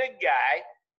 who's a good guy,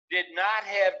 did not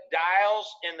have dials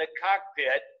in the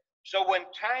cockpit. So when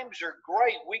times are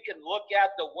great, we can look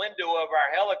out the window of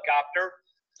our helicopter,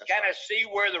 kind of see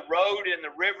where the road and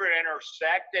the river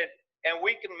intersect, and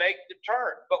we can make the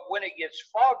turn. But when it gets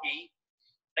foggy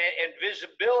and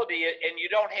visibility, and you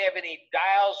don't have any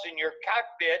dials in your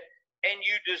cockpit, and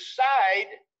you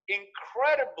decide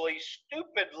incredibly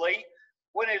stupidly,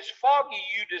 when it's foggy,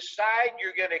 you decide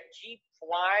you're going to keep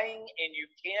flying and you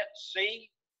can't see.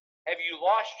 Have you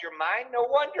lost your mind? No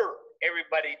wonder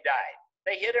everybody died.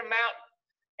 They hit a mountain.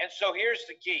 And so here's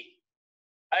the key.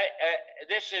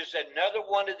 This is another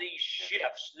one of these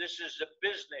shifts. This is a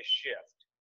business shift.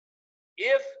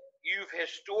 If you've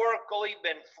historically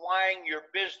been flying your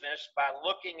business by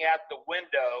looking out the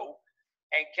window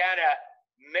and kind of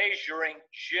measuring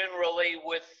generally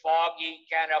with foggy,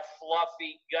 kind of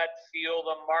fluffy gut feel,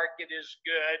 the market is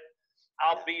good,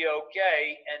 I'll be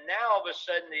okay. And now all of a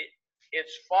sudden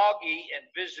it's foggy and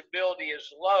visibility is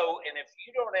low. And if you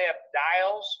don't have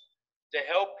dials to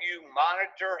help you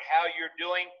monitor how you're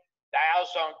doing,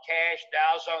 dials on cash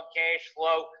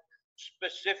flow,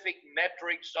 specific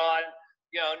metrics on,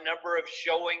 number of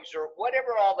showings or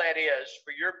whatever all that is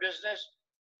for your business,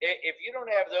 if you don't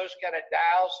have those kind of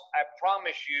dials, I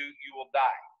promise you, you will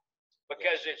die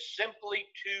because it's simply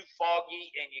too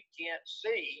foggy and you can't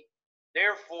see.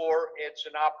 Therefore, it's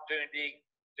an opportunity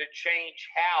to change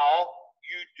how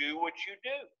you do what you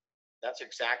do. That's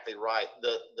exactly right.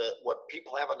 What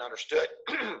people haven't understood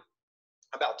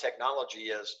about technology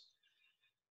is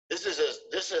this is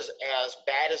as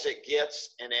bad as it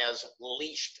gets and as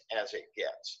least as it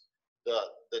gets.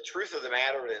 The truth of the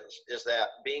matter is that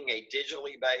being a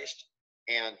digitally based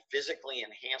and physically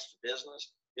enhanced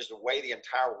business is the way the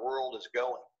entire world is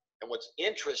going. And what's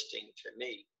interesting to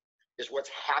me is what's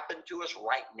happened to us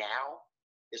right now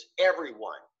is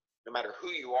everyone, no matter who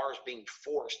you are, is being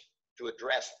forced to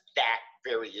address that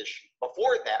very issue.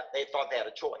 Before that, they thought they had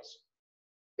a choice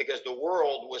because the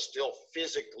world was still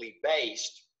physically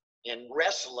based and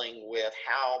wrestling with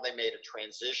how they made a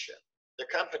transition. The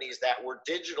companies that were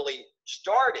digitally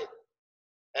started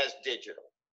as digital,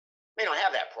 they don't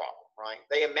have that problem, right?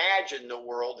 They imagine the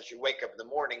world that you wake up in the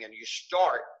morning and you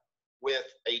start with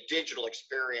a digital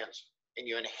experience and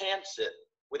you enhance it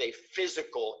with a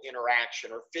physical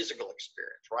interaction or physical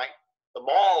experience, right? The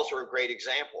malls are a great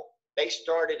example. They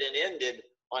started and ended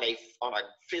on a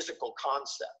physical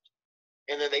concept.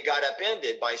 And then they got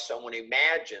upended by someone who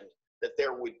imagined that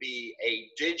there would be a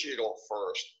digital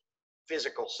first,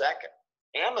 physical second.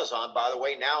 Amazon, by the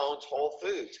way, now owns Whole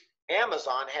Foods.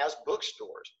 Amazon has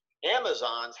bookstores.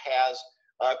 Amazon has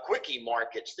quickie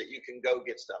markets that you can go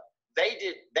get stuff.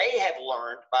 They have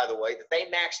learned, by the way, that they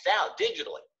maxed out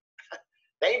digitally.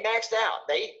 They maxed out.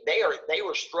 They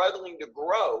were struggling to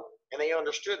grow, and they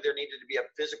understood there needed to be a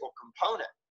physical component.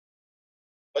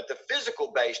 But the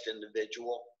physical-based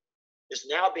individual is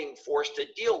now being forced to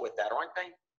deal with that, aren't they?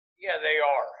 Yeah, they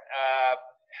are.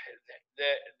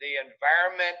 The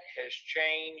environment has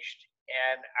changed,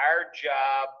 and our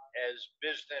job as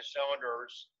business owners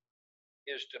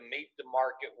is to meet the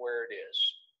market where it is.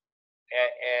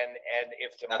 And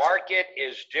if the market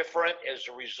is different as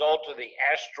a result of the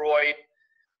asteroid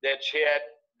that's hit,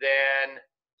 then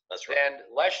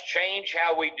let's change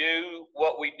how we do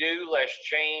what we do. Let's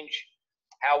change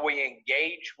how we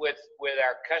engage with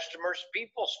our customers.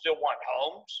 People still want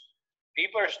homes.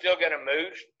 People are still going to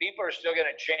move. People are still going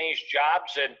to change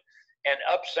jobs and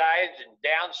upsize and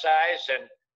downsize and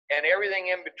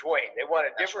everything in between. They want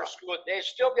a different school.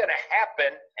 It's still going to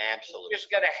happen. Absolutely. It's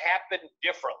just going to happen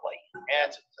differently.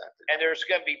 And there's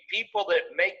going to be people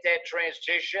that make that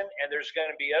transition, and there's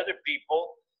going to be other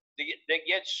people that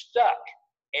get stuck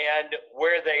and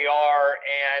where they are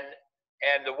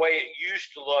and the way it used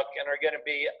to look and are going to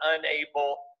be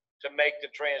unable to make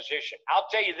the transition. I'll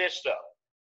tell you this though.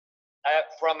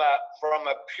 From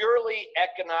a purely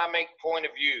economic point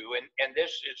of view, and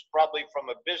this is probably from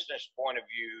a business point of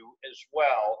view as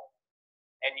well,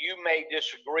 and you may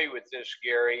disagree with this,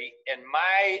 Gary, in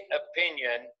my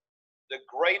opinion, the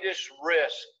greatest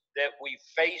risk that we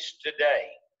face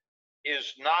today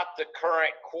is not the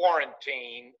current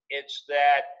quarantine, it's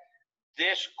that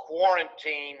this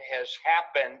quarantine has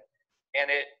happened and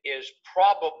it is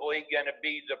probably going to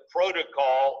be the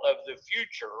protocol of the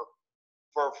future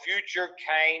for future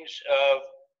kinds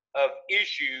of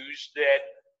issues that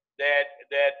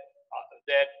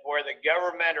that where the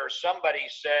government or somebody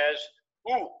says,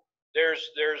 ooh, there's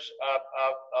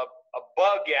a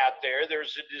bug out there,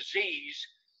 there's a disease,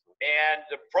 and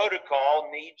the protocol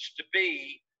needs to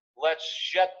be, let's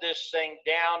shut this thing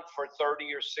down for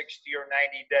 30 or 60 or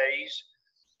 90 days.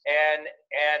 And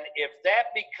if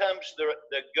that becomes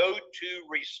the go-to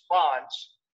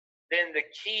response, then the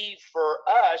key for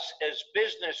us as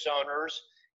business owners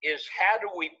is how do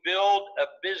we build a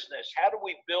business? How do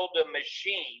we build a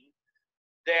machine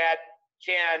that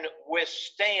can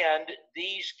withstand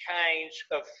these kinds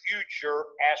of future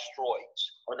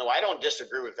asteroids? Oh, no, I don't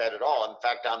disagree with that at all. In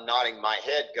fact, I'm nodding my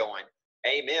head going,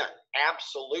 amen,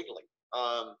 absolutely.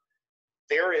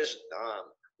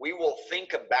 We will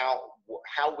think about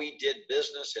how we did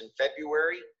business in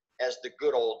February as the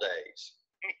good old days.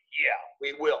 Yeah.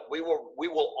 We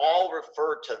will all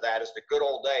refer to that as the good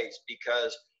old days,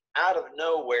 because out of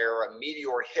nowhere, a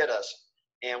meteor hit us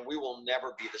and we will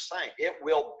never be the same. It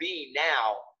will be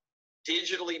now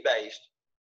digitally based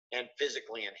and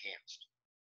physically enhanced.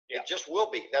 Yeah. It just will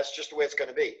be. That's just the way it's going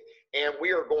to be. And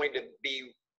we are going to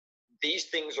be, these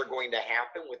things are going to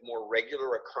happen with more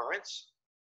regular occurrence.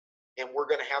 And we're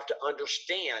going to have to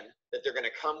understand that they're going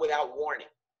to come without warning.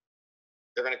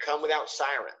 They're going to come without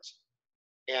sirens.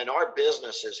 And our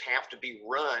businesses have to be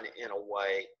run in a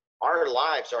way, our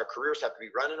lives, our careers have to be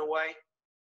run in a way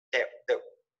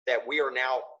that we are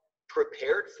now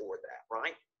prepared for that,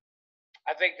 right?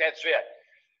 I think that's it.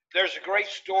 There's a great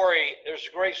story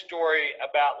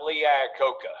about Lee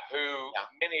Iacocca, who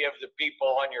many of the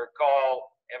people on your call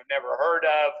have never heard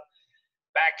of.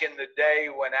 Back in the day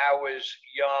when I was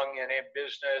young and in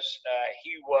business,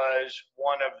 he was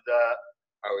one of the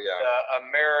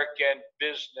American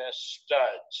business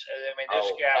studs. I mean,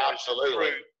 this guy was a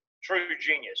true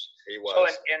genius. He was. So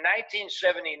in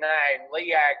 1979,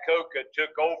 Lee Iacocca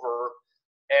took over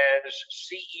as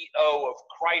CEO of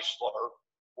Chrysler,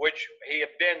 which he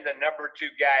had been the #2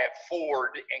 guy at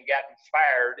Ford and gotten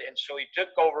fired. And so he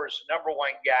took over as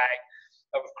 #1 guy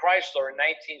of Chrysler in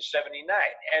 1979.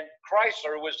 And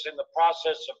Chrysler was in the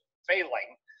process of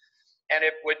failing, and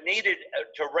it would needed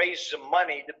to raise some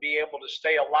money to be able to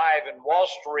stay alive, and Wall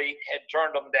Street had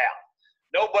turned them down.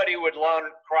 Nobody would loan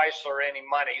Chrysler any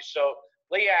money. So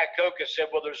Lee Iacocca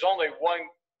said, well, there's only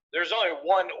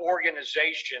one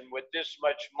organization with this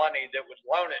much money that would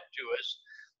loan it to us,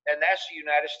 and that's the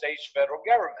United States federal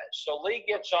government. So Lee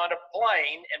gets on a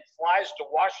plane and flies to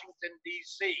Washington,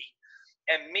 D.C.,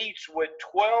 and meets with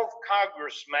 12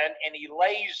 congressmen, and he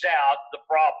lays out the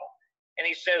problem. And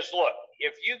he says, look,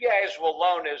 if you guys will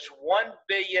loan us $1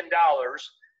 billion,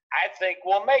 I think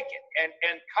we'll make it.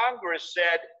 And Congress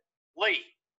said, Lee,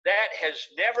 that has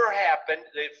never happened.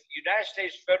 The United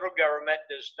States federal government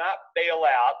does not bail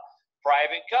out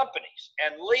private companies.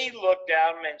 And Lee looked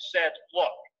at him and said,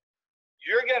 look,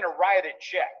 you're going to write a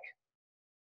check.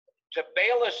 To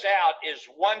bail us out is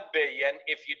 $1 billion.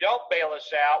 If you don't bail us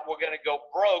out, we're going to go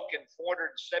broke, and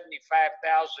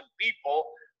 475,000 people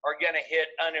are going to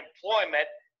hit unemployment.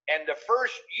 And the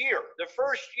first year,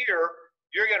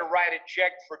 you're going to write a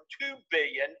check for $2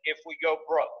 billion if we go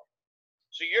broke.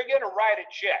 So you're going to write a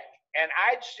check, and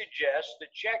I'd suggest the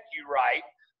check you write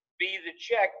be the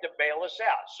check to bail us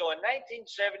out. So in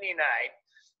 1979,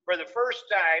 for the first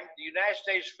time, the United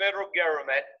States federal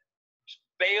government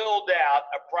bailed out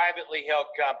a privately held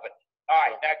company. All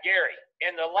right, now Gary,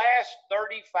 in the last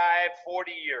 35,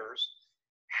 40 years,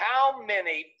 how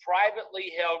many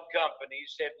privately held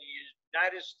companies have the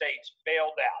United States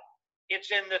bailed out? It's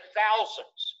in the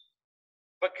thousands,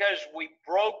 because we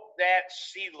broke that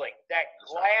ceiling. That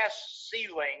glass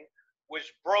ceiling was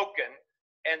broken.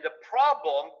 And the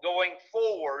problem going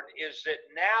forward is that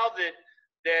now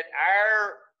that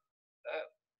our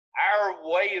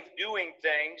way of doing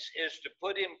things is to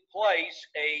put in place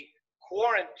a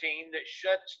quarantine that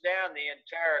shuts down the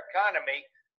entire economy.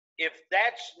 If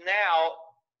that's now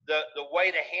the way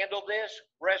to handle this,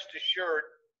 rest assured,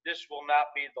 this will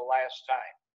not be the last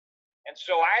time. And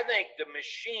so I think the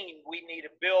machine we need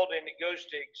to build, and it goes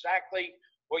to exactly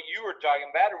what you were talking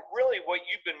about, and really what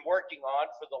you've been working on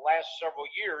for the last several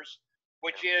years,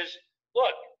 which is,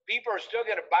 look, people are still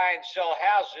going to buy and sell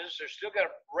houses. They're still going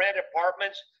to rent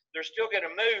apartments. They're still going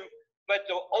to move. But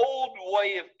the old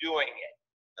way of doing it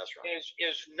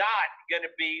is not going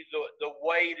to be the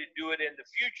way to do it in the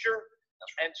future.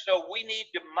 And so we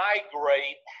need to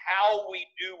migrate how we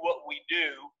do what we do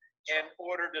in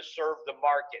order to serve the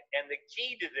market. And the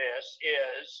key to this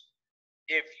is,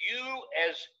 if you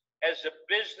as a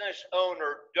business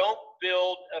owner don't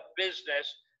build a business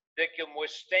that can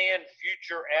withstand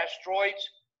future asteroids,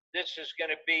 this is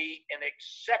going to be an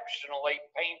exceptionally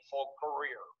painful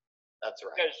career. That's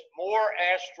right. Because more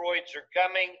asteroids are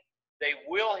coming. They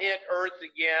will hit Earth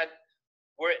again.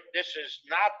 This is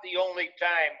not the only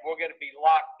time we're going to be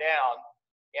locked down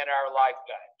in our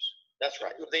lifetimes. That's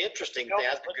right. The interesting thing.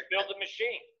 Let's build a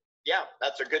machine. Yeah,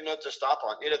 that's a good note to stop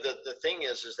on. The thing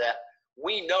is that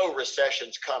we know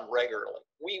recessions come regularly.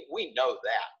 We know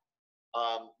that.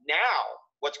 Now,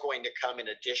 what's going to come in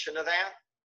addition to that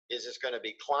is it's going to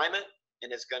be climate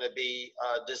and it's going to be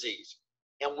disease.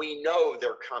 And we know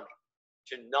they're coming.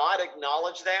 To not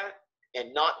acknowledge that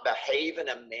and not behave in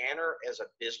a manner as a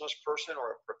business person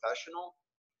or a professional,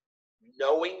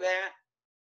 knowing that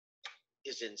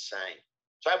is insane.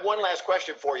 So I have one last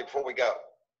question for you before we go.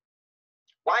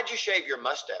 Why'd you shave your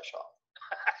mustache off?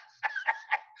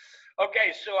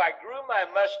 Okay, so I grew my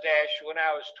mustache when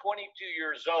I was 22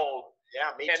 years old.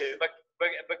 Yeah, me too.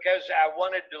 Because I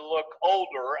wanted to look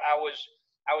older. I was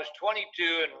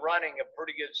 22 and running a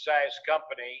pretty good sized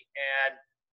company, and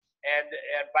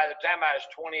by the time I was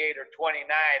 28 or 29,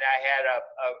 I had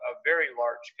a very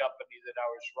large company that I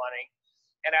was running,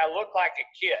 and I looked like a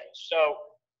kid. So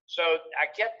I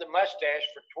kept the mustache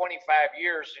for 25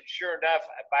 years, and sure enough,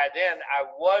 by then I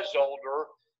was older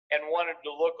and wanted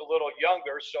to look a little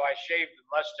younger, so I shaved the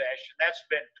mustache, and that's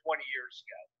been 20 years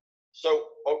ago.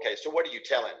 So, okay, so what are you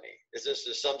telling me? Is this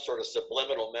some sort of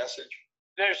subliminal message?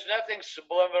 There's nothing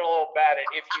subliminal about it.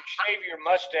 If you shave your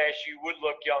mustache, you would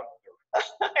look younger.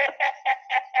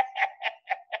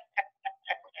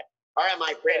 All right,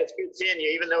 my friend, it's good seeing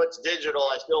you. Even though it's digital,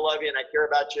 I still love you and I care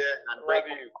about you. And I'm Love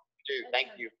grateful you. too. Thank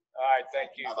you. All right,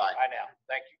 thank you. Bye-bye. Bye now.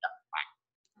 Thank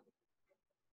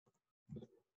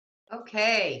you.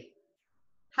 Okay.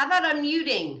 How about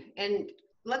unmuting? And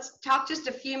let's talk just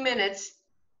a few minutes.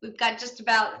 We've got just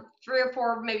about 3 or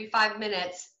 4, maybe 5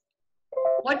 minutes.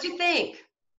 What'd you think?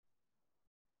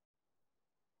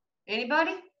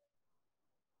 Anybody?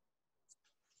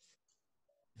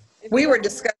 We were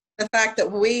discussing the fact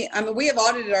that we have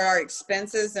audited our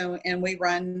expenses and we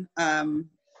run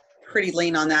pretty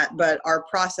lean on that, but our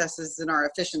processes and our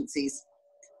efficiencies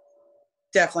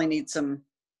definitely need some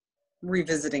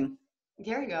revisiting.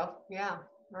 There you go. Yeah,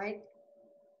 right.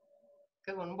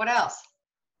 Good one. What else?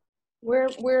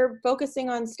 We're focusing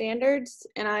on standards,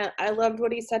 and I loved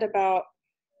what he said about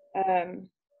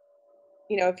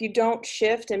if you don't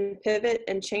shift and pivot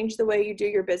and change the way you do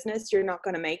your business, you're not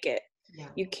going to make it. Yeah.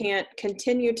 You can't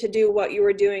continue to do what you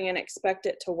were doing and expect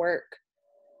it to work.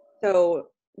 So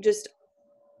just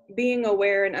being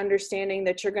aware and understanding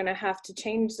that you're going to have to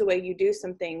change the way you do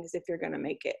some things if you're going to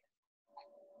make it.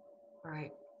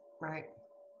 Right.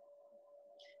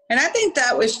 And I think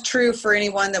that was true for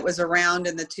anyone that was around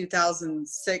in the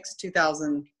 2006,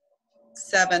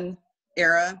 2007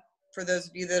 era, for those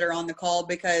of you that are on the call,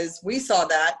 because we saw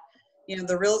that,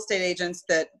 the real estate agents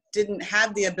that didn't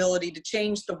have the ability to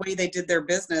change the way they did their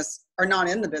business are not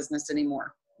in the business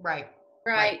anymore. Right.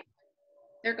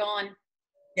 They're gone.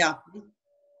 Yeah.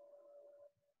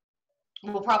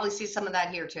 We'll probably see some of that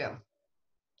here too.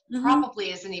 Mm-hmm.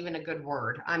 Probably isn't even a good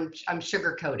word. I'm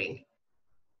sugarcoating.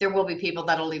 There will be people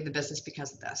that'll leave the business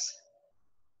because of this.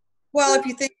 Well, if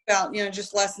you think about,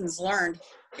 just lessons learned,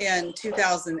 in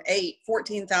 2008,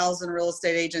 14,000 real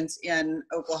estate agents in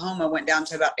Oklahoma went down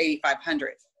to about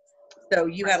 8,500. So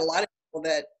you had a lot of people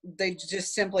that they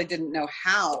just simply didn't know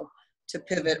how to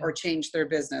pivot or change their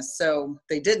business. So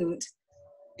they didn't,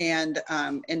 and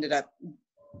ended up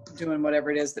doing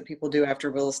whatever it is that people do after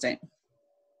real estate.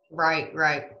 Right.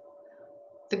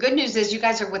 The good news is you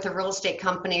guys are with a real estate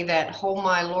company that, oh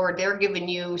my Lord, they're giving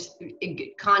you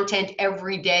content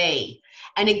every day.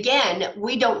 And again,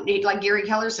 we don't need, like Gary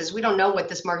Keller says, we don't know what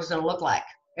this market is going to look like.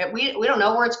 We don't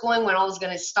know where it's going, when all is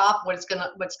going to stop, what's going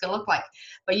to look like.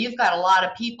 But you've got a lot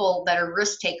of people that are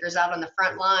risk takers out on the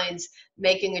front lines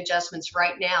making adjustments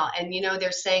right now. And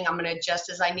they're saying, I'm going to adjust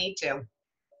as I need to.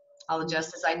 I'll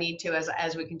adjust as I need to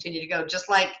as we continue to go. Just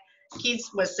like Keith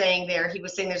was saying there, he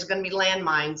was saying there's going to be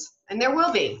landmines, and there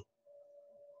will be.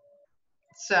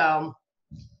 So,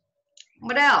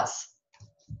 what else?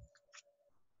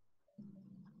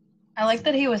 I like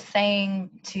that he was saying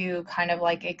to kind of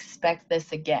like expect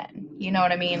this again. You know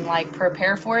what I mean? Like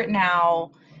prepare for it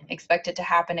now, expect it to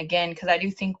happen again, because I do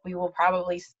think we will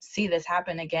probably see this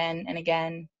happen again and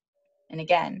again and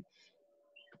again.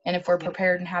 And if we're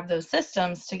prepared and have those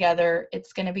systems together,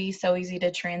 it's going to be so easy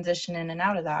to transition in and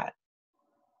out of that.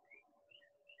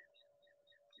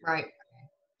 Right.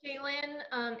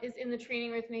 Jalen is in the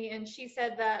training with me, and she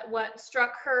said that what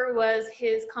struck her was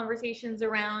his conversations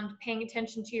around paying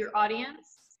attention to your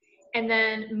audience and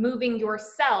then moving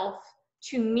yourself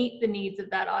to meet the needs of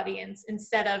that audience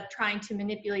instead of trying to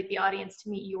manipulate the audience to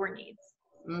meet your needs.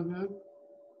 Mm-hmm.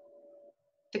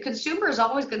 The consumer is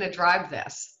always going to drive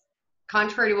this.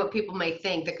 Contrary to what people may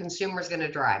think, the consumer is going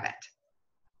to drive it.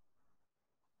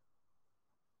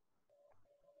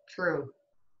 True.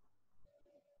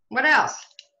 What else?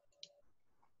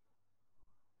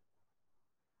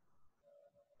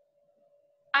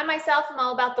 I myself am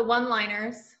all about the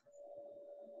one-liners.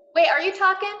 Wait, are you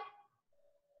talking?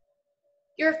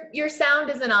 Your sound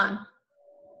isn't on.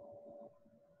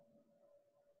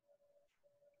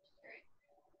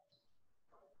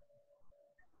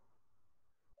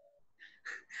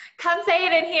 Come say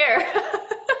it in here.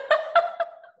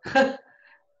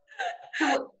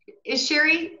 Is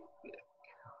Sherry?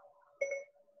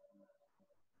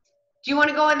 Do you want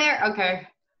to go in there? Okay.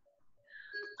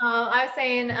 I was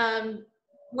saying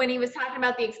when he was talking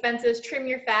about the expenses, trim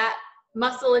your fat,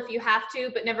 muscle if you have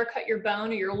to, but never cut your bone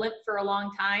or you're limp for a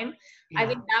long time. Yeah. I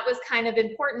think that was kind of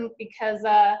important because,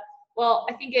 well,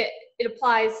 I think it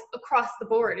applies across the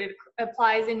board. It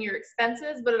applies in your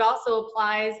expenses, but it also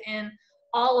applies in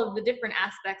all of the different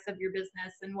aspects of your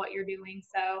business and what you're doing.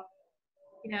 So,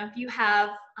 you know, if you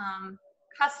have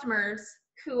customers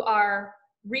who are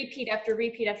repeat after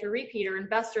repeat after repeat, or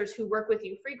investors who work with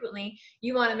you frequently,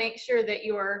 you want to make sure that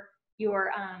you're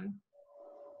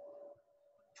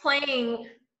playing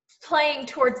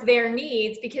towards their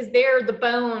needs, because they're the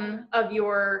bone of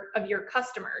your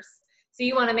customers. So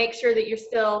you want to make sure that you're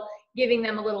still giving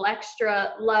them a little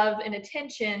extra love and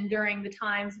attention during the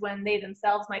times when they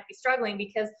themselves might be struggling,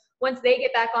 because once they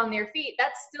get back on their feet,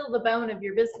 that's still the bone of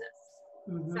your business.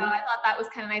 Mm-hmm. So I thought that was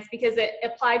kind of nice because it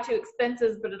applied to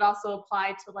expenses, but it also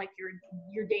applied to like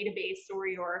your database or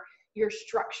your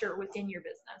structure within your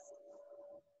business.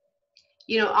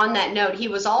 You know, on that note, he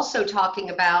was also talking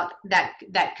about that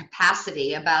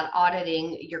capacity, about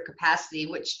auditing your capacity,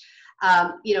 which,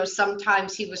 you know,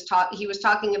 sometimes he was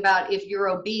talking about if you're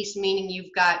obese, meaning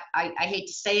you've got, I hate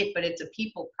to say it, but it's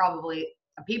probably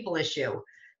a people issue.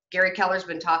 Gary Keller's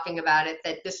been talking about it,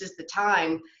 that this is the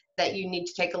time that you need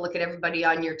to take a look at everybody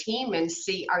on your team and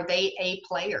see, are they A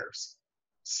players?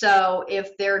 So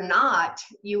if they're not,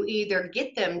 you either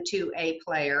get them to a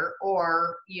player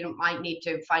or you might need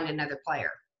to find another player.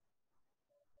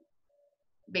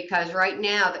 Because right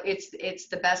now it's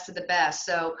the best of the best.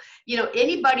 So, you know,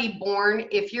 anybody born,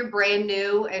 if you're brand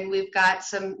new, and we've got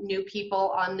some new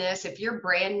people on this, if you're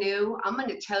brand new, I'm going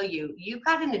to tell you, you've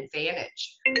got an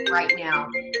advantage right now,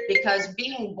 because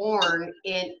being born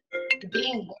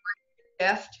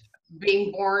shift,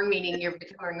 being born meaning you're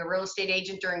becoming a real estate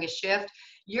agent during a shift,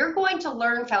 you're going to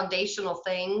learn foundational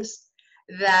things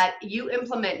that you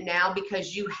implement now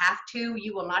because you have to.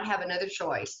 You will not have another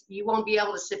choice. You won't be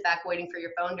able to sit back waiting for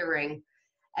your phone to ring,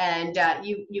 and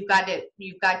you've got to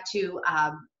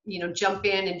you know, jump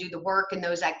in and do the work, and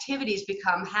those activities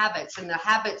become habits, and the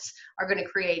habits are going to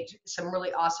create some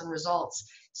really awesome results.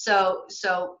 So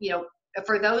you know,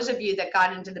 for those of you that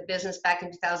got into the business back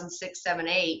in 2006, 7,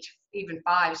 8, even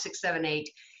 5, 6, 7, 8,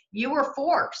 you were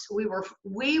forced. We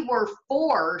were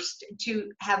forced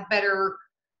to have better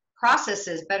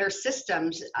processes, better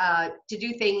systems, to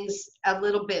do things a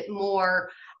little bit more,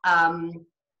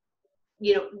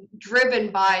 you know,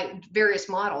 driven by various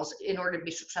models in order to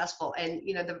be successful. And,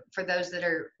 you know, for those that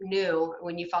are new,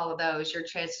 when you follow those, your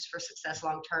chances for success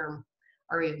long term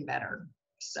are even better.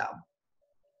 So,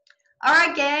 all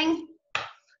right, gang.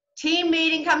 Team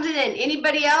meeting comes in.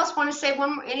 Anybody else want to say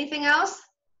anything else?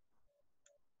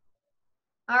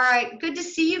 All right, good to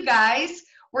see you guys.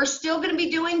 We're still going to be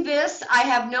doing this. I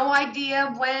have no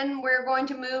idea when we're going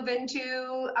to move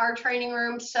into our training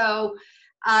room. So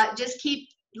just keep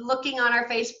looking on our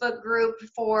Facebook group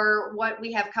for what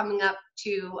we have coming up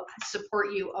to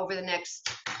support you over the next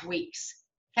weeks.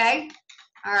 Okay?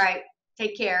 All right.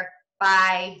 Take care.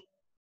 Bye.